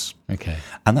coordinators. Okay,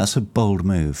 and that's a bold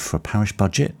move for a parish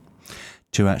budget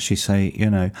to actually say, you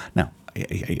know, now.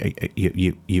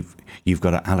 You've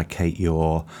got to allocate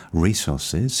your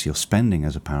resources, your spending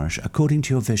as a parish, according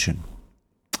to your vision.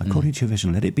 According to your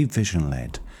vision, let it be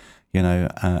vision-led. You know,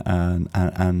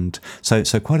 and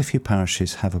so quite a few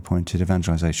parishes have appointed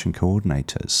evangelisation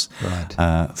coordinators,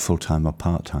 right. Full-time or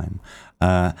part-time.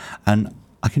 And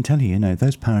I can tell you, you know,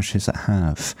 those parishes that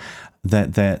have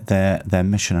their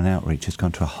mission and outreach has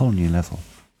gone to a whole new level.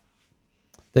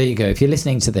 There you go. If you're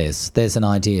listening to this, there's an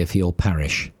idea for your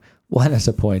parish. Why not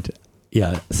appoint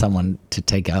someone to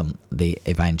take the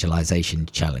evangelization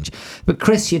challenge? But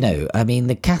Chris, you know, I mean,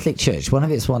 the Catholic Church, one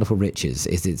of its wonderful riches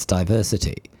is its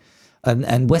diversity.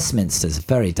 And Westminster's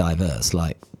very diverse,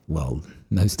 like, well,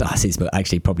 most dioceses, but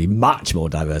actually probably much more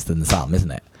diverse than some,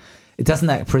 isn't it? Doesn't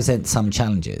that present some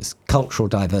challenges? Cultural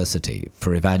diversity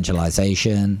for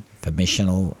evangelization, for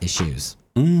missional issues?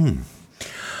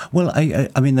 Well, I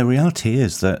mean, the reality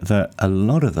is that a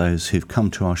lot of those who've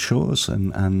come to our shores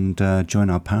and join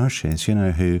our parishes, you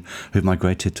know, who've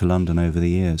migrated to London over the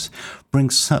years, bring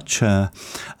such a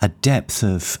depth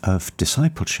of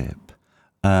discipleship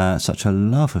such a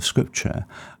love of Scripture,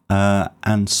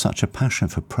 and such a passion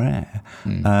for prayer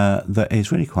that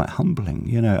is really quite humbling.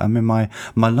 You know, I mean, my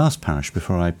last parish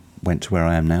before I went to where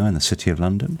I am now in the City of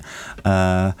London.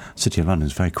 City of London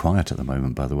is very quiet at the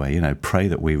moment, by the way. You know, pray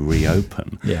that we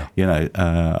reopen. Yeah. You know,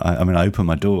 I open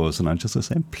my doors and I'm just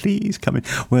saying, please come in.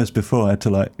 Whereas before I had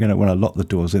to, like, you know, when I lock the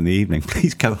doors in the evening,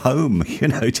 please go home. You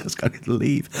know, just go to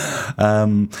leave.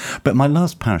 But my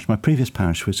last parish, my previous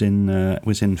parish, was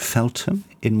in Feltham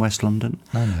in West London,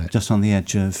 just on the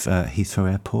edge of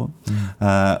Heathrow Airport,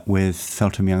 with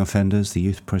Feltham Young Offenders, the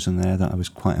youth prison there that I was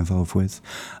quite involved with.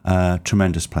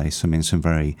 Tremendous place. I mean, some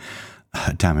very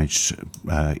damaged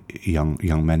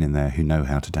young men in there who know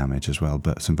how to damage as well,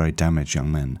 but some very damaged young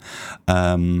men.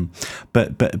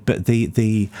 But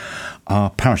our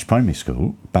parish primary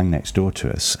school, bang next door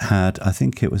to us, had, I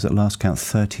think it was at last count,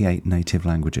 38 native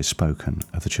languages spoken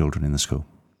of the children in the school.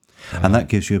 Wow. And that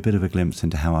gives you a bit of a glimpse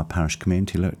into how our parish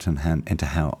community looked and into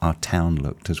how our town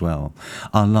looked as well.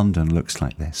 Our London looks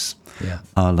like this. Yeah.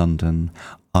 Our London,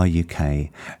 our UK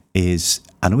is,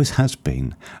 and always has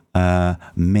been,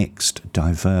 mixed,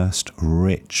 diverse,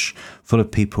 rich, full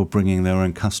of people bringing their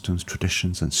own customs,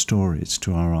 traditions and stories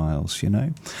to our isles, you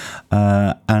know.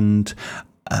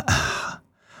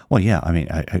 Well, yeah, I mean,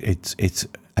 it's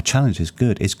a challenge is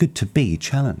good. It's good to be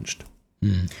challenged.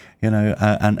 You know,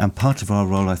 and part of our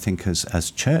role, I think,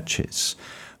 as churches,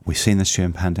 we've seen this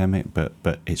during pandemic, but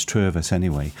it's true of us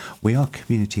anyway. We are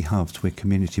community hubs. We're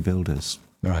community builders.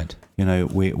 Right. You know,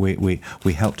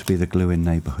 we help to be the glue in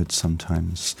neighbourhoods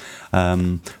sometimes.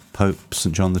 Pope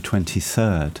St John the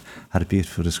 23rd had a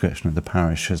beautiful description of the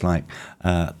parish as like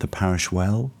the parish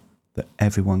well that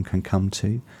everyone can come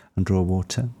to and draw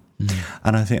water.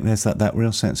 And I think there's that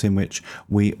real sense in which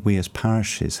we as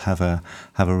parishes have a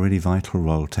really vital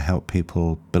role to help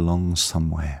people belong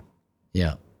somewhere.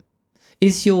 Yeah.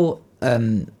 Is your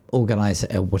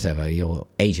your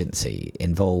agency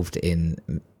involved in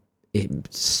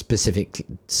specific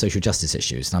social justice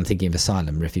issues? And I'm thinking of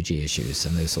asylum, refugee issues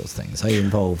and those sorts of things. Are you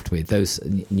involved with those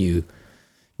new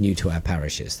to our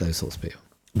parishes, those sorts of people?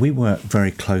 We work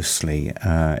very closely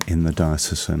in the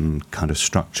diocesan kind of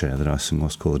structure, the diocesan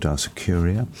what's called the diocesan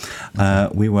curia.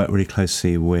 We work really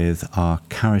closely with our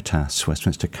Caritas,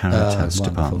 Westminster Caritas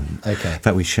department. Okay. In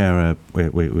fact, we share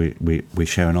we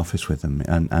share an office with them,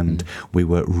 and we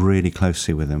work really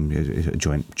closely with them,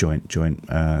 joint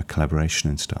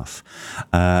collaboration and stuff,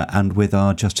 and with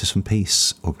our Justice and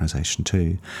Peace organisation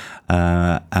too,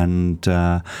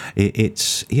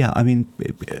 it's yeah, I mean.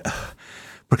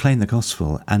 Proclaim the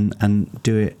gospel and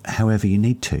do it however you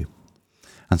need to.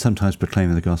 And sometimes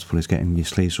proclaiming the gospel is getting your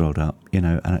sleeves rolled up, you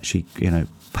know, and actually, you know,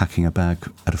 packing a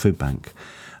bag at a food bank.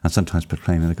 And sometimes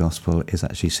proclaiming the gospel is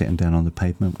actually sitting down on the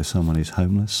pavement with someone who's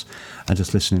homeless and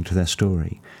just listening to their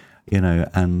story, you know.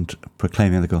 And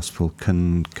proclaiming the gospel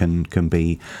can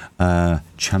be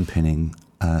championing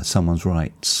someone's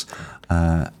rights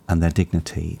and their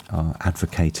dignity, or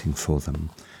advocating for them,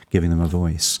 giving them a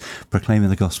voice. Proclaiming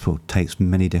the gospel takes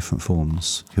many different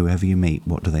forms. Whoever you meet,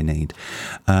 what do they need?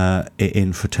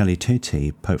 In Fratelli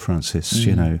Tutti, Pope Francis,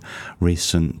 you know,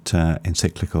 recent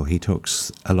encyclical, he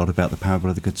talks a lot about the parable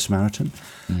of the Good Samaritan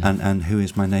and who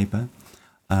is my neighbour.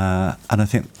 And I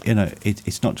think, you know,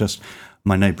 it's not just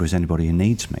my neighbour is anybody who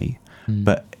needs me,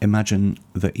 but imagine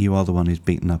that you are the one who's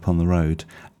beaten up on the road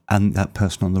and that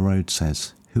person on the road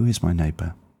says, who is my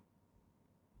neighbour?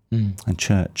 And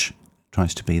church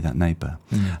tries to be that neighbour,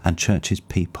 and church is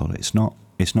people. It's not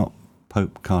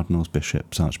Pope, cardinals,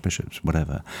 bishops, archbishops,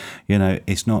 whatever. You know,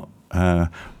 it's not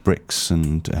bricks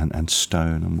and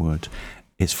stone and wood.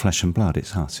 It's flesh and blood.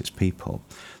 It's us. It's people.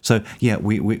 So yeah,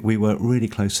 we work really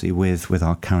closely with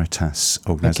our Caritas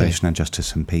organisation and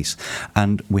Justice and Peace,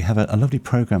 and we have a lovely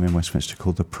programme in Westminster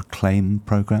called the Proclaim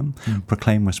programme.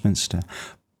 Proclaim Westminster.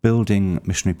 Building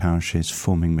missionary parishes,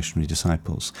 forming missionary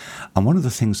disciples. And one of the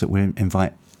things that we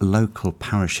invite local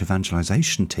parish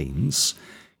evangelisation teams,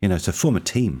 you know, to form a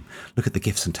team, look at the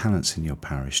gifts and talents in your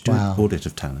parish, do an audit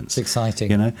of talents. It's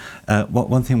exciting. You know,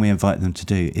 one thing we invite them to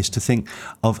do is to think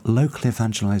of local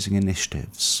evangelising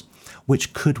initiatives,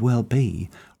 which could well be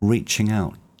reaching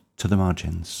out to the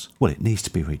margins. Well, it needs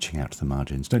to be reaching out to the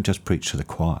margins. Don't just preach to the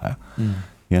choir,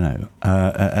 you know.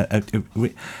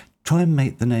 Try and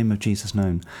make the name of Jesus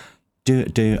known.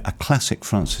 Do a classic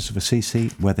Francis of Assisi,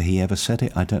 whether he ever said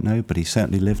it, I don't know, but he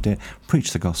certainly lived it.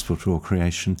 Preach the gospel to all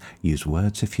creation. Use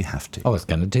words if you have to. I was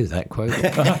going to do that quote.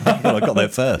 Well, I got there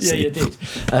first. Yeah, you did.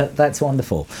 That's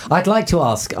wonderful. I'd like to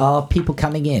ask, are people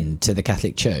coming in to the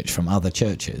Catholic Church from other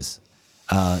churches?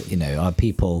 Are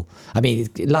people? I mean,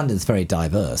 London's very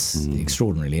diverse,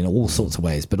 extraordinarily in all sorts of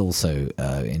ways, but also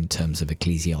in terms of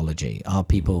ecclesiology. Are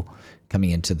people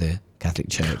coming into the Catholic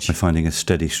Church? We're finding a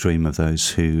steady stream of those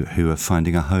who are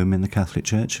finding a home in the Catholic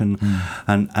Church,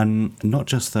 and not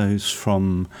just those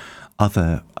from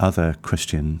other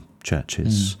Christian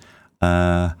churches,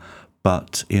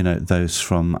 but those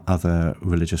from other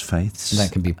religious faiths.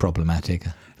 That can be problematic.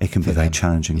 It can be very them.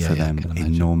 challenging for them. I can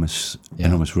imagine.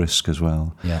 Enormous risk as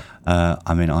well. Yeah.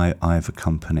 I've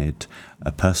accompanied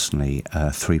personally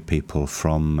 3 people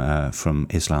from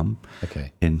Islam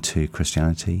into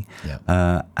Christianity,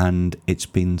 and it's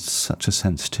been such a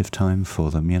sensitive time for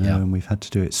them, and we've had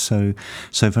to do it so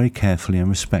very carefully and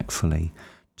respectfully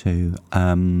too.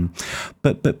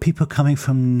 But people coming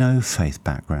from no faith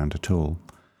background at all,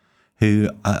 who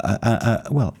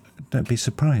don't be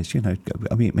surprised,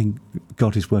 I mean,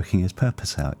 God is working His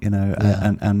purpose out,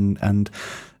 and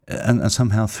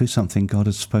somehow through something God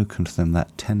has spoken to them,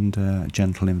 that tender,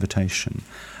 gentle invitation,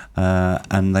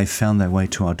 and they found their way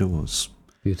to our doors.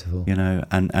 Beautiful.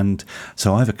 And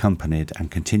so I've accompanied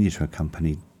and continue to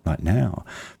accompany right now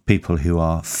people who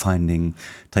are taking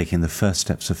the first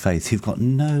steps of faith, who've got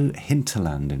no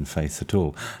hinterland in faith at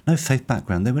all, no faith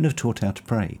background. They wouldn't have taught how to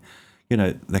pray.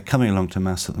 They're coming along to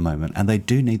Mass at the moment, and they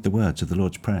do need the words of the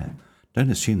Lord's Prayer. Don't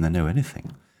assume they know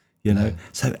anything, No.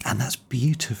 So, and that's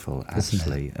beautiful,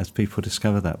 actually, as people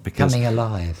discover that. Because coming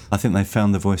alive. I think they've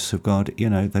found the voice of God.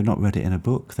 They've not read it in a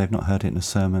book. They've not heard it in a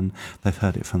sermon. They've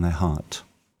heard it from their heart.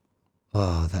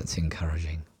 Oh, that's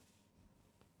encouraging.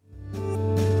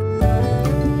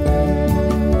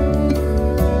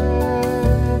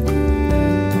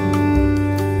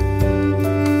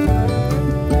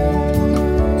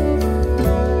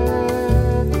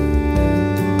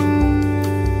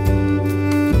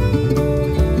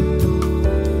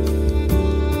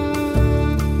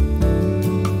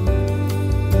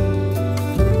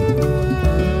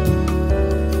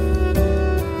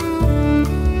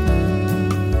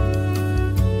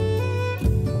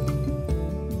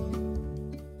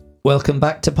 Welcome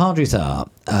back to Padres Hour.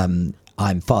 I'm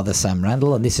Father Sam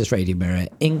Randall, and this is Radio Maria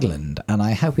England. And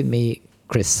I have with me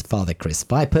Father Chris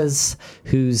Vipers,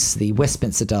 who's the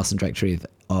Westminster Diocesan Director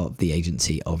of the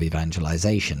Agency of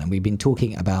Evangelisation. And we've been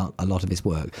talking about a lot of his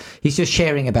work. He's just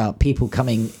sharing about people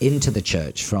coming into the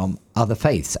church from other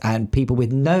faiths and people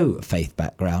with no faith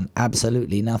background,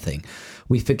 absolutely nothing.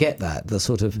 We forget that, the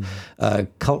sort of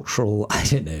cultural,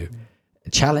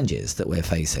 challenges that we're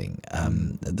facing.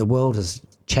 The world has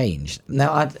changed.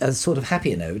 Now, on a sort of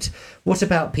happier note, what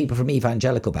about people from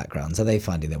evangelical backgrounds? Are they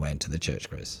finding their way into the church,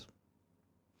 Chris?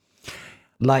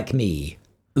 Like me.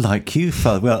 Like you,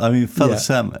 Father. Well, I mean, Father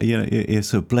Sam, you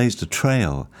sort of blazed a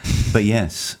trail, but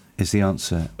yes is the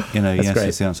answer. Yes great.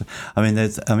 Is the answer.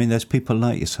 There's people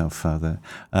like yourself, Father.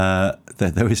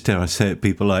 There is, dare I say it,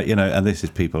 people like and this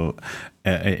is people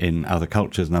in other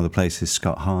cultures and other places,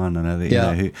 Scott Hahn and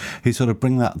other, who sort of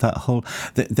bring that whole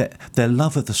their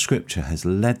love of the Scripture has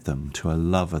led them to a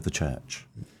love of the church.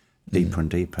 Deeper and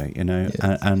deeper,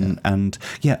 and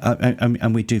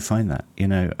we do find that,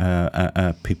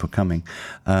 people coming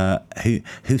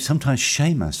who sometimes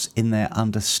shame us in their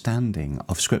understanding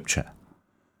of Scripture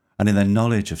and in their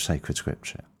knowledge of sacred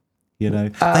Scripture.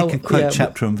 They can quote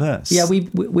chapter and verse. Yeah,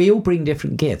 we all bring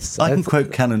different gifts. I can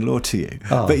quote canon law to you,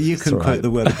 but you can quote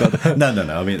the Word of God. No.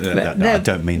 I mean, I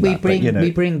don't mean that. We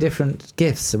bring different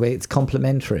gifts, so it's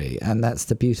complementary, and that's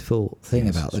the beautiful thing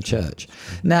about the church.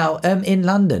 Now, in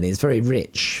London, it's very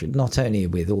rich, not only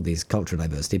with all these cultural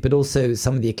diversity, but also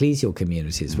some of the ecclesial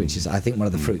communities, which is, I think, one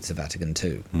of the fruits of Vatican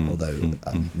II. Although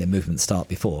the movements start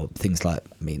before things like,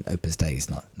 Opus Dei is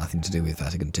nothing to do with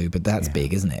Vatican II, but that's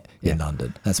big, isn't it? In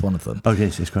London, that's one of them. Oh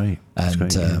yes, it's great. And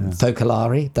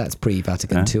Focolare, that's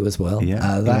pre-Vatican II as well.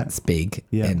 That's big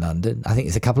in London. I think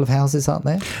there's a couple of houses, aren't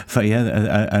there?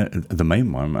 The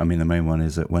main one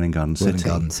is at Welwyn Garden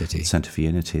City. Centre for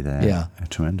Unity there. Yeah.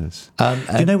 Tremendous. Do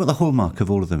you know what the hallmark of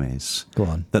all of them is? Go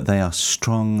on. That they are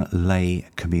strong lay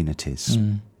communities,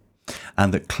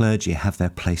 and that clergy have their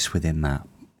place within that.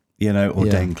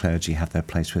 Ordained clergy have their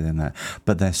place within that.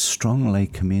 But they're strong lay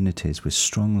communities with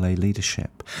strong lay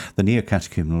leadership. The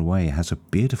Neo-Catechumenal Way has a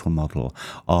beautiful model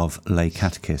of lay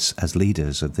catechists as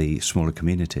leaders of the smaller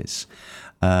communities.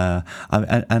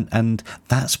 And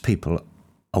that's people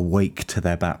awake to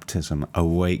their baptism,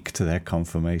 awake to their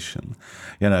confirmation.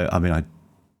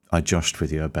 I joshed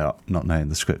with you about not knowing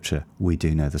the scripture. We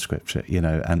do know the scripture,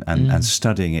 and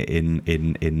studying it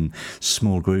in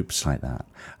small groups like that,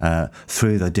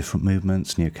 through the different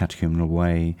movements, Neo-Catechumenal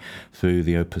Way, through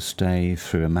the Opus Dei,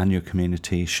 through Emmanuel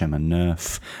Community, Shem and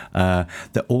Nerf.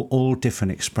 They're all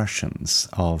different expressions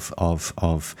of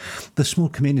the small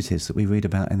communities that we read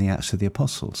about in the Acts of the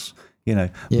Apostles.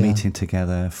 Meeting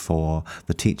together for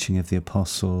the teaching of the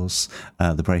apostles,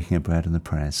 the breaking of bread and the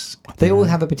prayers. They all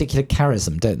have a particular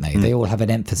charism, don't they? They all have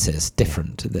an emphasis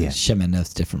different. The Shem and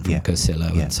Nerf's different from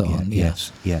Cosillo and so on.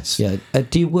 Yes. Yeah.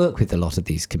 Do you work with a lot of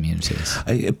these communities?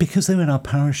 Because they're in our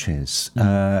parishes,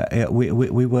 we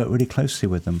work really closely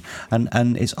with them.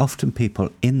 And it's often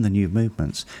people in the new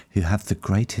movements who have the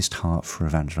greatest heart for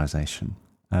evangelisation.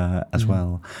 As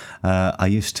well. I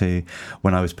used to,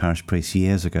 when I was parish priest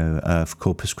years ago, of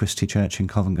Corpus Christi Church in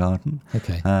Covent Garden,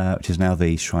 which is now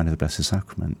the Shrine of the Blessed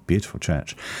Sacrament, beautiful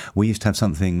church. We used to have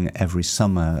something every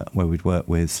summer where we'd work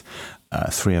with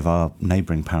 3 of our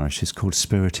neighbouring parishes called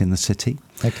Spirit in the City.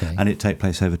 And it'd take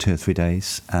place over 2 or 3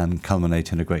 days and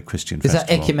culminate in a great Christian festival. Is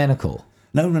that ecumenical?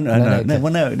 No.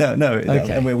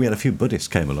 Okay. We had a few Buddhists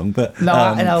came along, but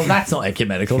no, that's not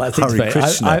ecumenical. That's Hare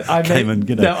Krishna came and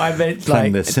I meant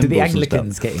like did the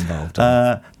Anglicans get involved?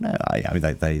 No, I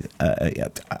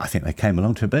think they came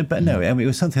along to it, but no, it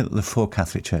was something that the 4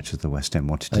 Catholic churches of the West End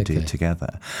wanted to do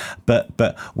together.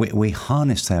 But we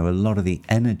harnessed there a lot of the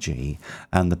energy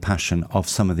and the passion of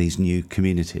some of these new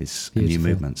communities and new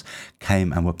movements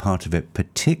came and were part of it,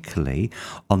 particularly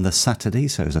on the Saturday.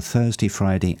 So it was a Thursday,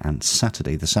 Friday, and Saturday.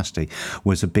 The Saturday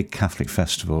was a big Catholic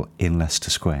festival in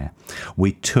Leicester Square.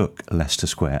 We took Leicester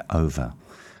Square over.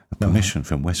 Permission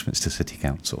from Westminster City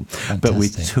Council. Fantastic. But we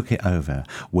took it over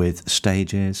with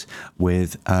stages,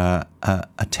 with a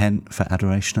tent for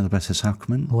adoration of the Blessed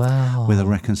Sacrament, with a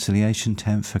reconciliation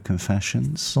tent for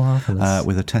confessions,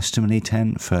 with a testimony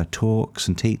tent for talks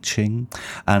and teaching,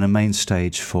 and a main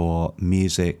stage for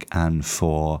music and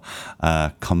for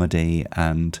comedy,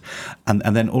 and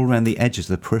then all around the edges,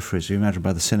 the peripheries, you imagine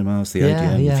by the cinemas, the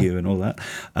Odeon view and all that,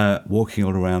 walking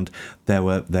all around, there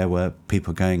were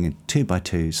people going in 2 by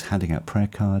 2s, handing out prayer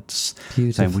cards,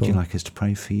 saying, would you like us to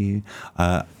pray for you?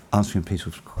 Answering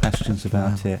people's questions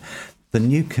about it. The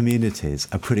new communities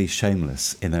are pretty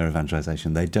shameless in their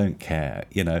evangelisation. They don't care,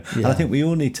 And I think we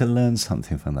all need to learn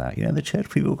something from that. The church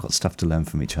people have got stuff to learn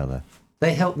from each other.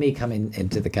 They helped me come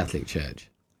into the Catholic Church.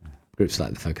 Groups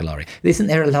like the Focolare. Isn't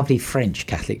there a lovely French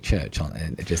Catholic church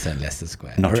just on Leicester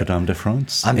Square? Notre Dame de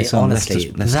France. I mean,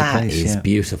 honestly, Leicester that Place, is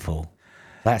beautiful.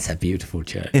 That's a beautiful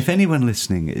church. If anyone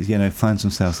listening, finds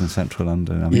themselves in central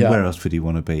London, I mean, where else would you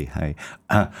want to be? Hey,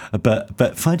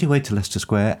 but find your way to Leicester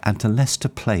Square and to Leicester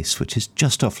Place, which is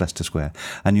just off Leicester Square,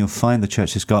 and you'll find the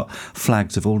church has got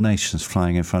flags of all nations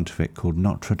flying in front of it, called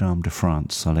Notre Dame de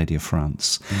France, Our Lady of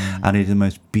France, and it is the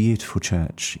most beautiful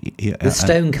church. The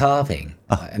stone carving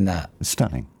in that, it's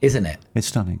stunning, isn't it? It's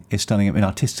stunning. It's stunning. I mean,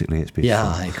 artistically, it's beautiful.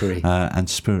 Yeah, I agree. And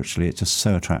spiritually, it's just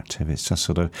so attractive. It's just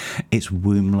it's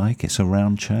womb-like. It's a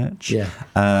round church.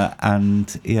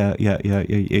 And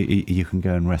you can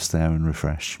go and rest there and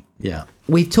refresh. Yeah.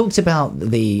 We've talked about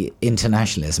the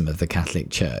internationalism of the Catholic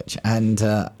Church and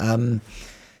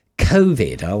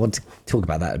COVID. I want to talk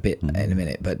about that a bit in a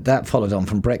minute, but that followed on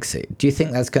from Brexit. Do you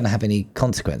think that's going to have any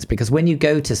consequence? Because when you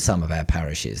go to some of our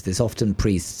parishes, there's often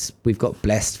priests. We've got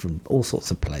blessed from all sorts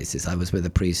of places. I was with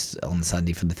a priest on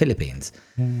Sunday from the Philippines.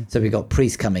 So we've got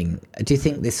priests coming. Do you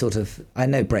think this sort of, I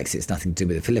know Brexit's nothing to do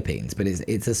with the Philippines, but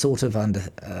it's a sort of batten down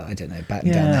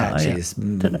the hatches. I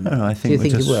don't know. I think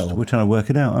we're trying to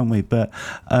work it out, aren't we? But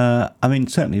I mean,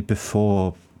 certainly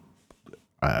before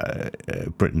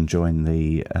Britain joined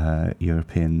the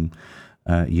European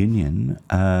Union,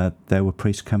 there were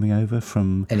priests coming over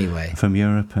from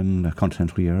Europe and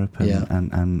continental Europe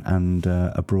and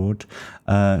abroad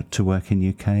to work in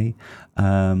UK.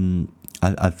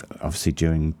 I've obviously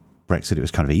during Brexit, it was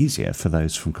kind of easier for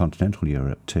those from continental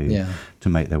Europe to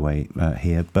make their way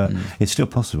here, but it's still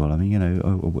possible. I mean,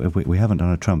 we haven't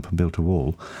done a Trump and built a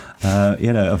wall.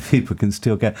 People can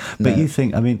still get. But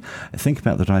think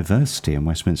about the diversity in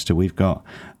Westminster. We've got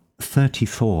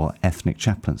 34 ethnic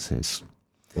chaplaincies.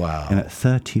 Wow.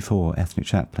 34 ethnic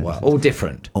chaplains. Wow. All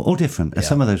different. All different. Yeah.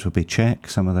 Some of those would be Czech,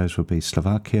 some of those would be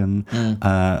Slovakian,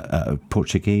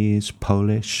 Portuguese,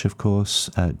 Polish, of course.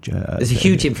 There's a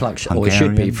huge influx, or it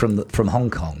should be, from Hong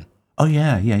Kong. Oh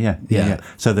yeah. Yeah.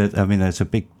 So there's a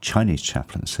big Chinese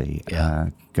chaplaincy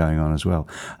going on as well.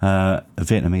 A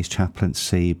Vietnamese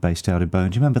chaplaincy based out in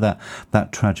Bowen. Do you remember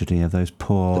that tragedy of those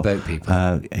poor The boat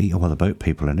people. The boat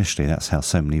people initially. That's how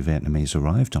so many Vietnamese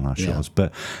arrived on our shores.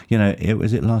 But it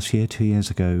was last year, 2 years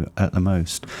ago at the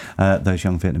most. Those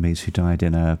young Vietnamese who died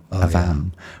in a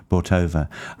van brought over.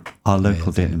 Our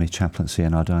local Vietnamese chaplaincy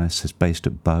in our diocese, based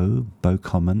at Bow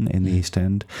Common in the East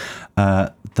End,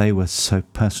 they were so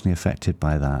personally affected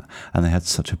by that, and they had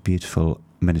such a beautiful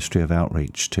ministry of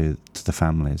outreach to the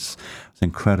families. It's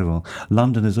incredible.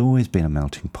 London has always been a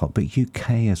melting pot, but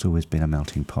UK has always been a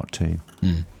melting pot too.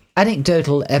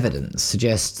 Anecdotal evidence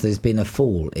suggests there's been a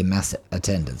fall in mass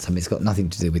attendance. I mean, it's got nothing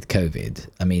to do with COVID.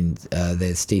 I mean,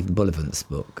 there's Stephen Bullivant's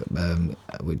book,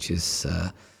 which is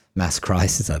Mass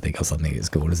Crisis, I think, or something it's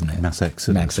called, isn't it? Mass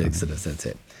Exodus. Mass Exodus, that's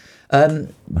it.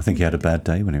 I think he had a bad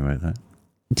day when he wrote that.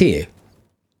 Do you?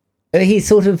 He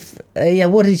sort of,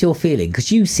 what is your feeling?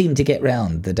 Because you seem to get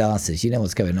round the diocese. You know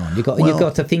what's going on. You've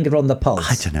got a finger on the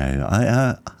pulse. I don't know.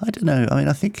 I don't know. I mean,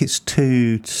 I think it's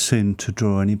too soon to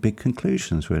draw any big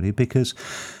conclusions, really, because,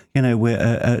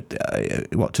 we're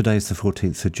today's the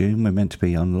 14th of June. We're meant to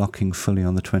be unlocking fully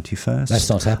on the 21st. That's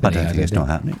not happening. I don't think it's not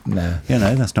happening. No.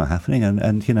 That's not happening.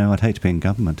 And I'd hate to be in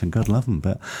government, and God love them,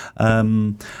 but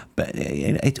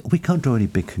we can't draw any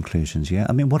big conclusions yet.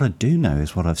 I mean, what I do know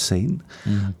is what I've seen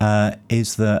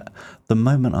is that the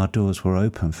moment our doors were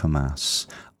open for Mass,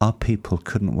 our people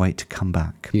couldn't wait to come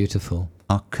back. Beautiful.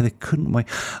 They couldn't wait.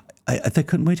 They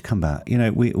couldn't wait to come back.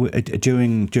 We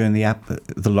during the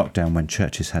lockdown, when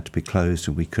churches had to be closed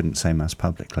and we couldn't say Mass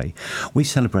publicly, we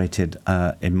celebrated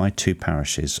in my two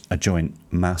parishes a joint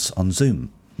Mass on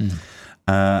Zoom,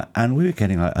 and we were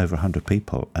getting over 100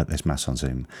 people at this Mass on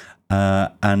Zoom,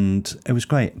 and it was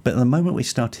great. But the moment we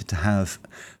started to have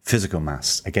physical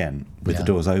Mass again with the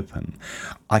doors open,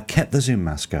 I kept the Zoom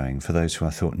Mass going for those who I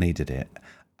thought needed it,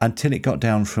 until it got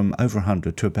down from over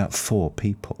 100 to about 4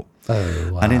 people.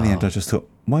 Oh, wow. And in the end, I just thought,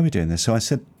 why are we doing this? So I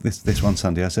said this one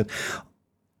Sunday, I said,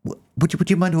 would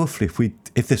you mind awfully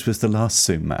if this was the last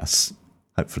Zoom Mass,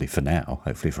 hopefully for now,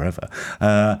 hopefully forever,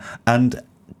 and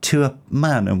to a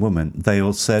man and woman, they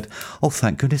all said, oh,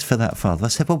 thank goodness for that, Father. I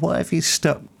said, well, why have you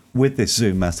stuck with this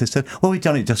Zoom Mass? They said, well, we've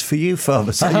done it just for you,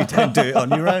 Father, so you don't do it on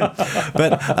your own.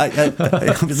 But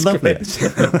it was lovely.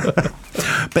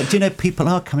 But, people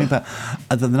are coming back.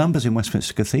 The numbers in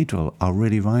Westminster Cathedral are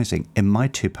really rising. In my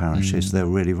two parishes, they're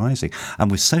really rising.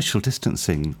 And with social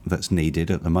distancing that's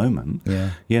needed at the moment,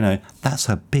 that's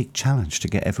a big challenge to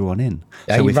get everyone in.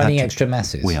 Are you running extra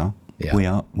Masses? We are.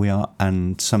 Yeah. We are,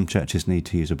 and some churches need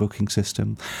to use a booking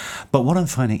system. But what I'm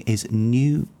finding is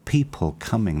new people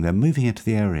coming. They're moving into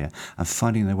the area and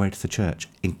finding their way to the church,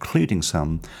 including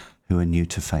some who are new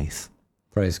to faith.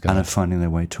 Praise God. And are finding their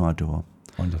way to our door.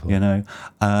 Wonderful.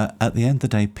 At the end of the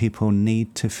day, people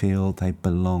need to feel they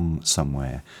belong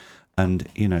somewhere. And,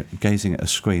 gazing at a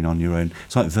screen on your own,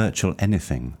 it's like virtual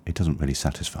anything. It doesn't really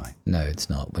satisfy. No, it's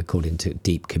not. We're called into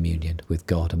deep communion with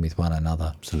God and with one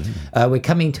another. Absolutely. We're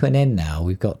coming to an end now.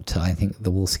 We've got, I think, the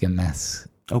Walsingham Mass.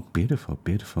 Oh, beautiful,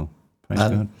 beautiful. Praise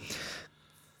God.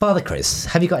 Father Chris,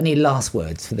 have you got any last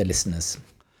words for the listeners?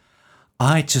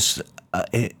 I just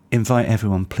invite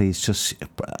everyone, please, just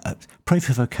pray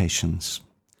for vocations.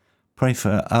 Pray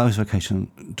for... I was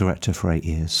vocation director for 8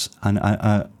 years, and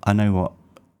I know what...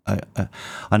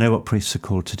 I know what priests are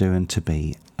called to do and to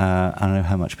be. I know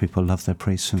how much people love their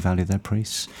priests and value their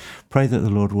priests. Pray that the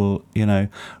Lord will,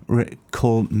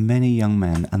 call many young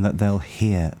men, and that they'll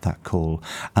hear that call,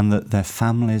 and that their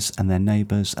families and their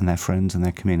neighbours and their friends and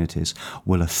their communities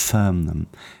will affirm them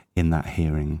in that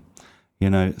hearing.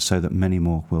 So that many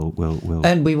more will.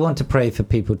 And we want to pray for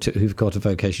people who've got a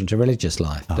vocation to religious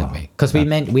life, don't we? Because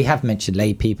we have mentioned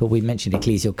lay people, we mentioned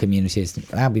ecclesial communities,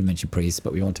 and we mentioned priests,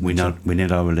 but we want to mention... We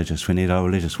need our religious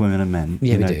women and men,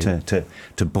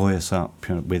 to buoy us up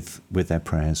with their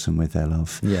prayers and with their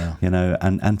love. Yeah.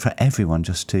 And for everyone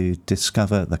just to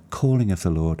discover the calling of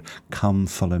the Lord, come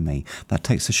follow me. That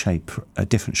takes a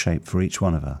different shape for each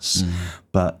one of us,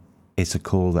 but it's a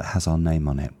call that has our name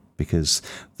on it. Because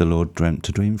the Lord dreamt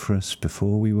a dream for us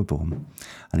before we were born,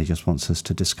 and he just wants us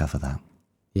to discover that.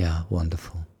 Yeah,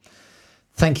 wonderful.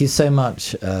 Thank you so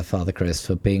much, Father Chris,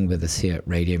 for being with us here at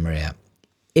Radio Maria.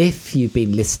 If you've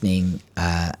been listening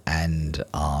and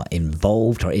are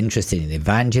involved or interested in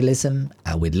evangelism,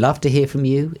 we'd love to hear from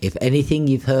you. If anything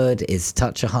you've heard is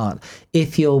touch a heart,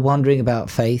 if you're wondering about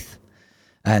faith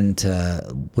and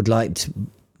would like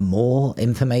more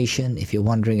information, if you're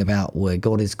wondering about where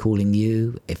God is calling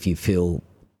you, if you feel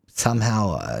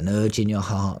somehow an urge in your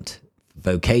heart,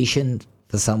 vocation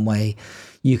for some way,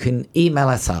 you can email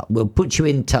us up. We'll put you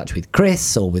in touch with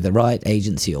Chris or with the right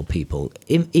agency or people.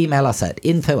 Email us at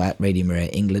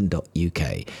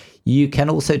info@radiomariaengland.uk. You can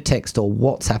also text or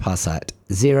WhatsApp us at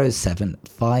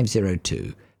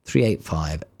 07502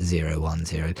 385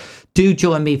 010. Do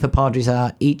join me for Padres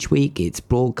Hour each week. It's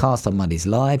broadcast on Mondays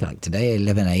live, like today,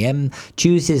 11 a.m.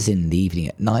 Tuesdays in the evening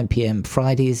at 9 p.m.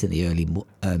 Fridays in the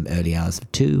early hours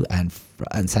of 2, and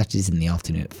Saturdays in the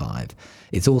afternoon at 5.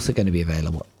 It's also going to be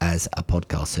available as a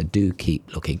podcast, so do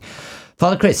keep looking.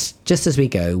 Father Chris, just as we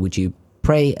go, would you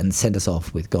pray and send us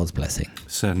off with God's blessing?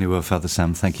 Certainly will, Father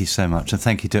Sam. Thank you so much. And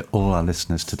thank you to all our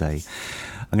listeners today.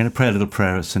 I'm going to pray a little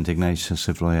prayer at St. Ignatius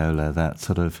of Loyola, that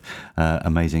sort of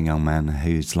amazing young man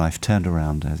whose life turned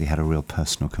around as he had a real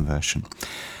personal conversion.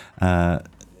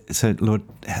 So, Lord,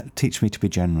 teach me to be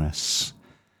generous,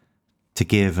 to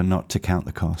give and not to count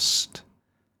the cost,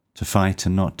 to fight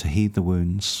and not to heed the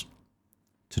wounds,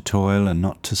 to toil and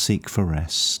not to seek for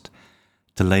rest,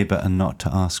 to labour and not to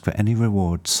ask for any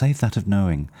reward, save that of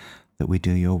knowing that we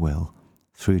do your will.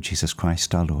 Through Jesus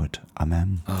Christ our Lord.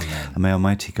 Amen. Amen. And may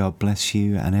Almighty God bless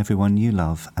you and everyone you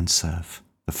love and serve,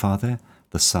 the Father,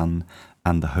 the Son,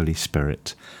 and the Holy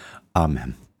Spirit.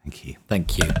 Amen. Thank you.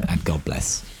 Thank you, and God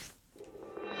bless.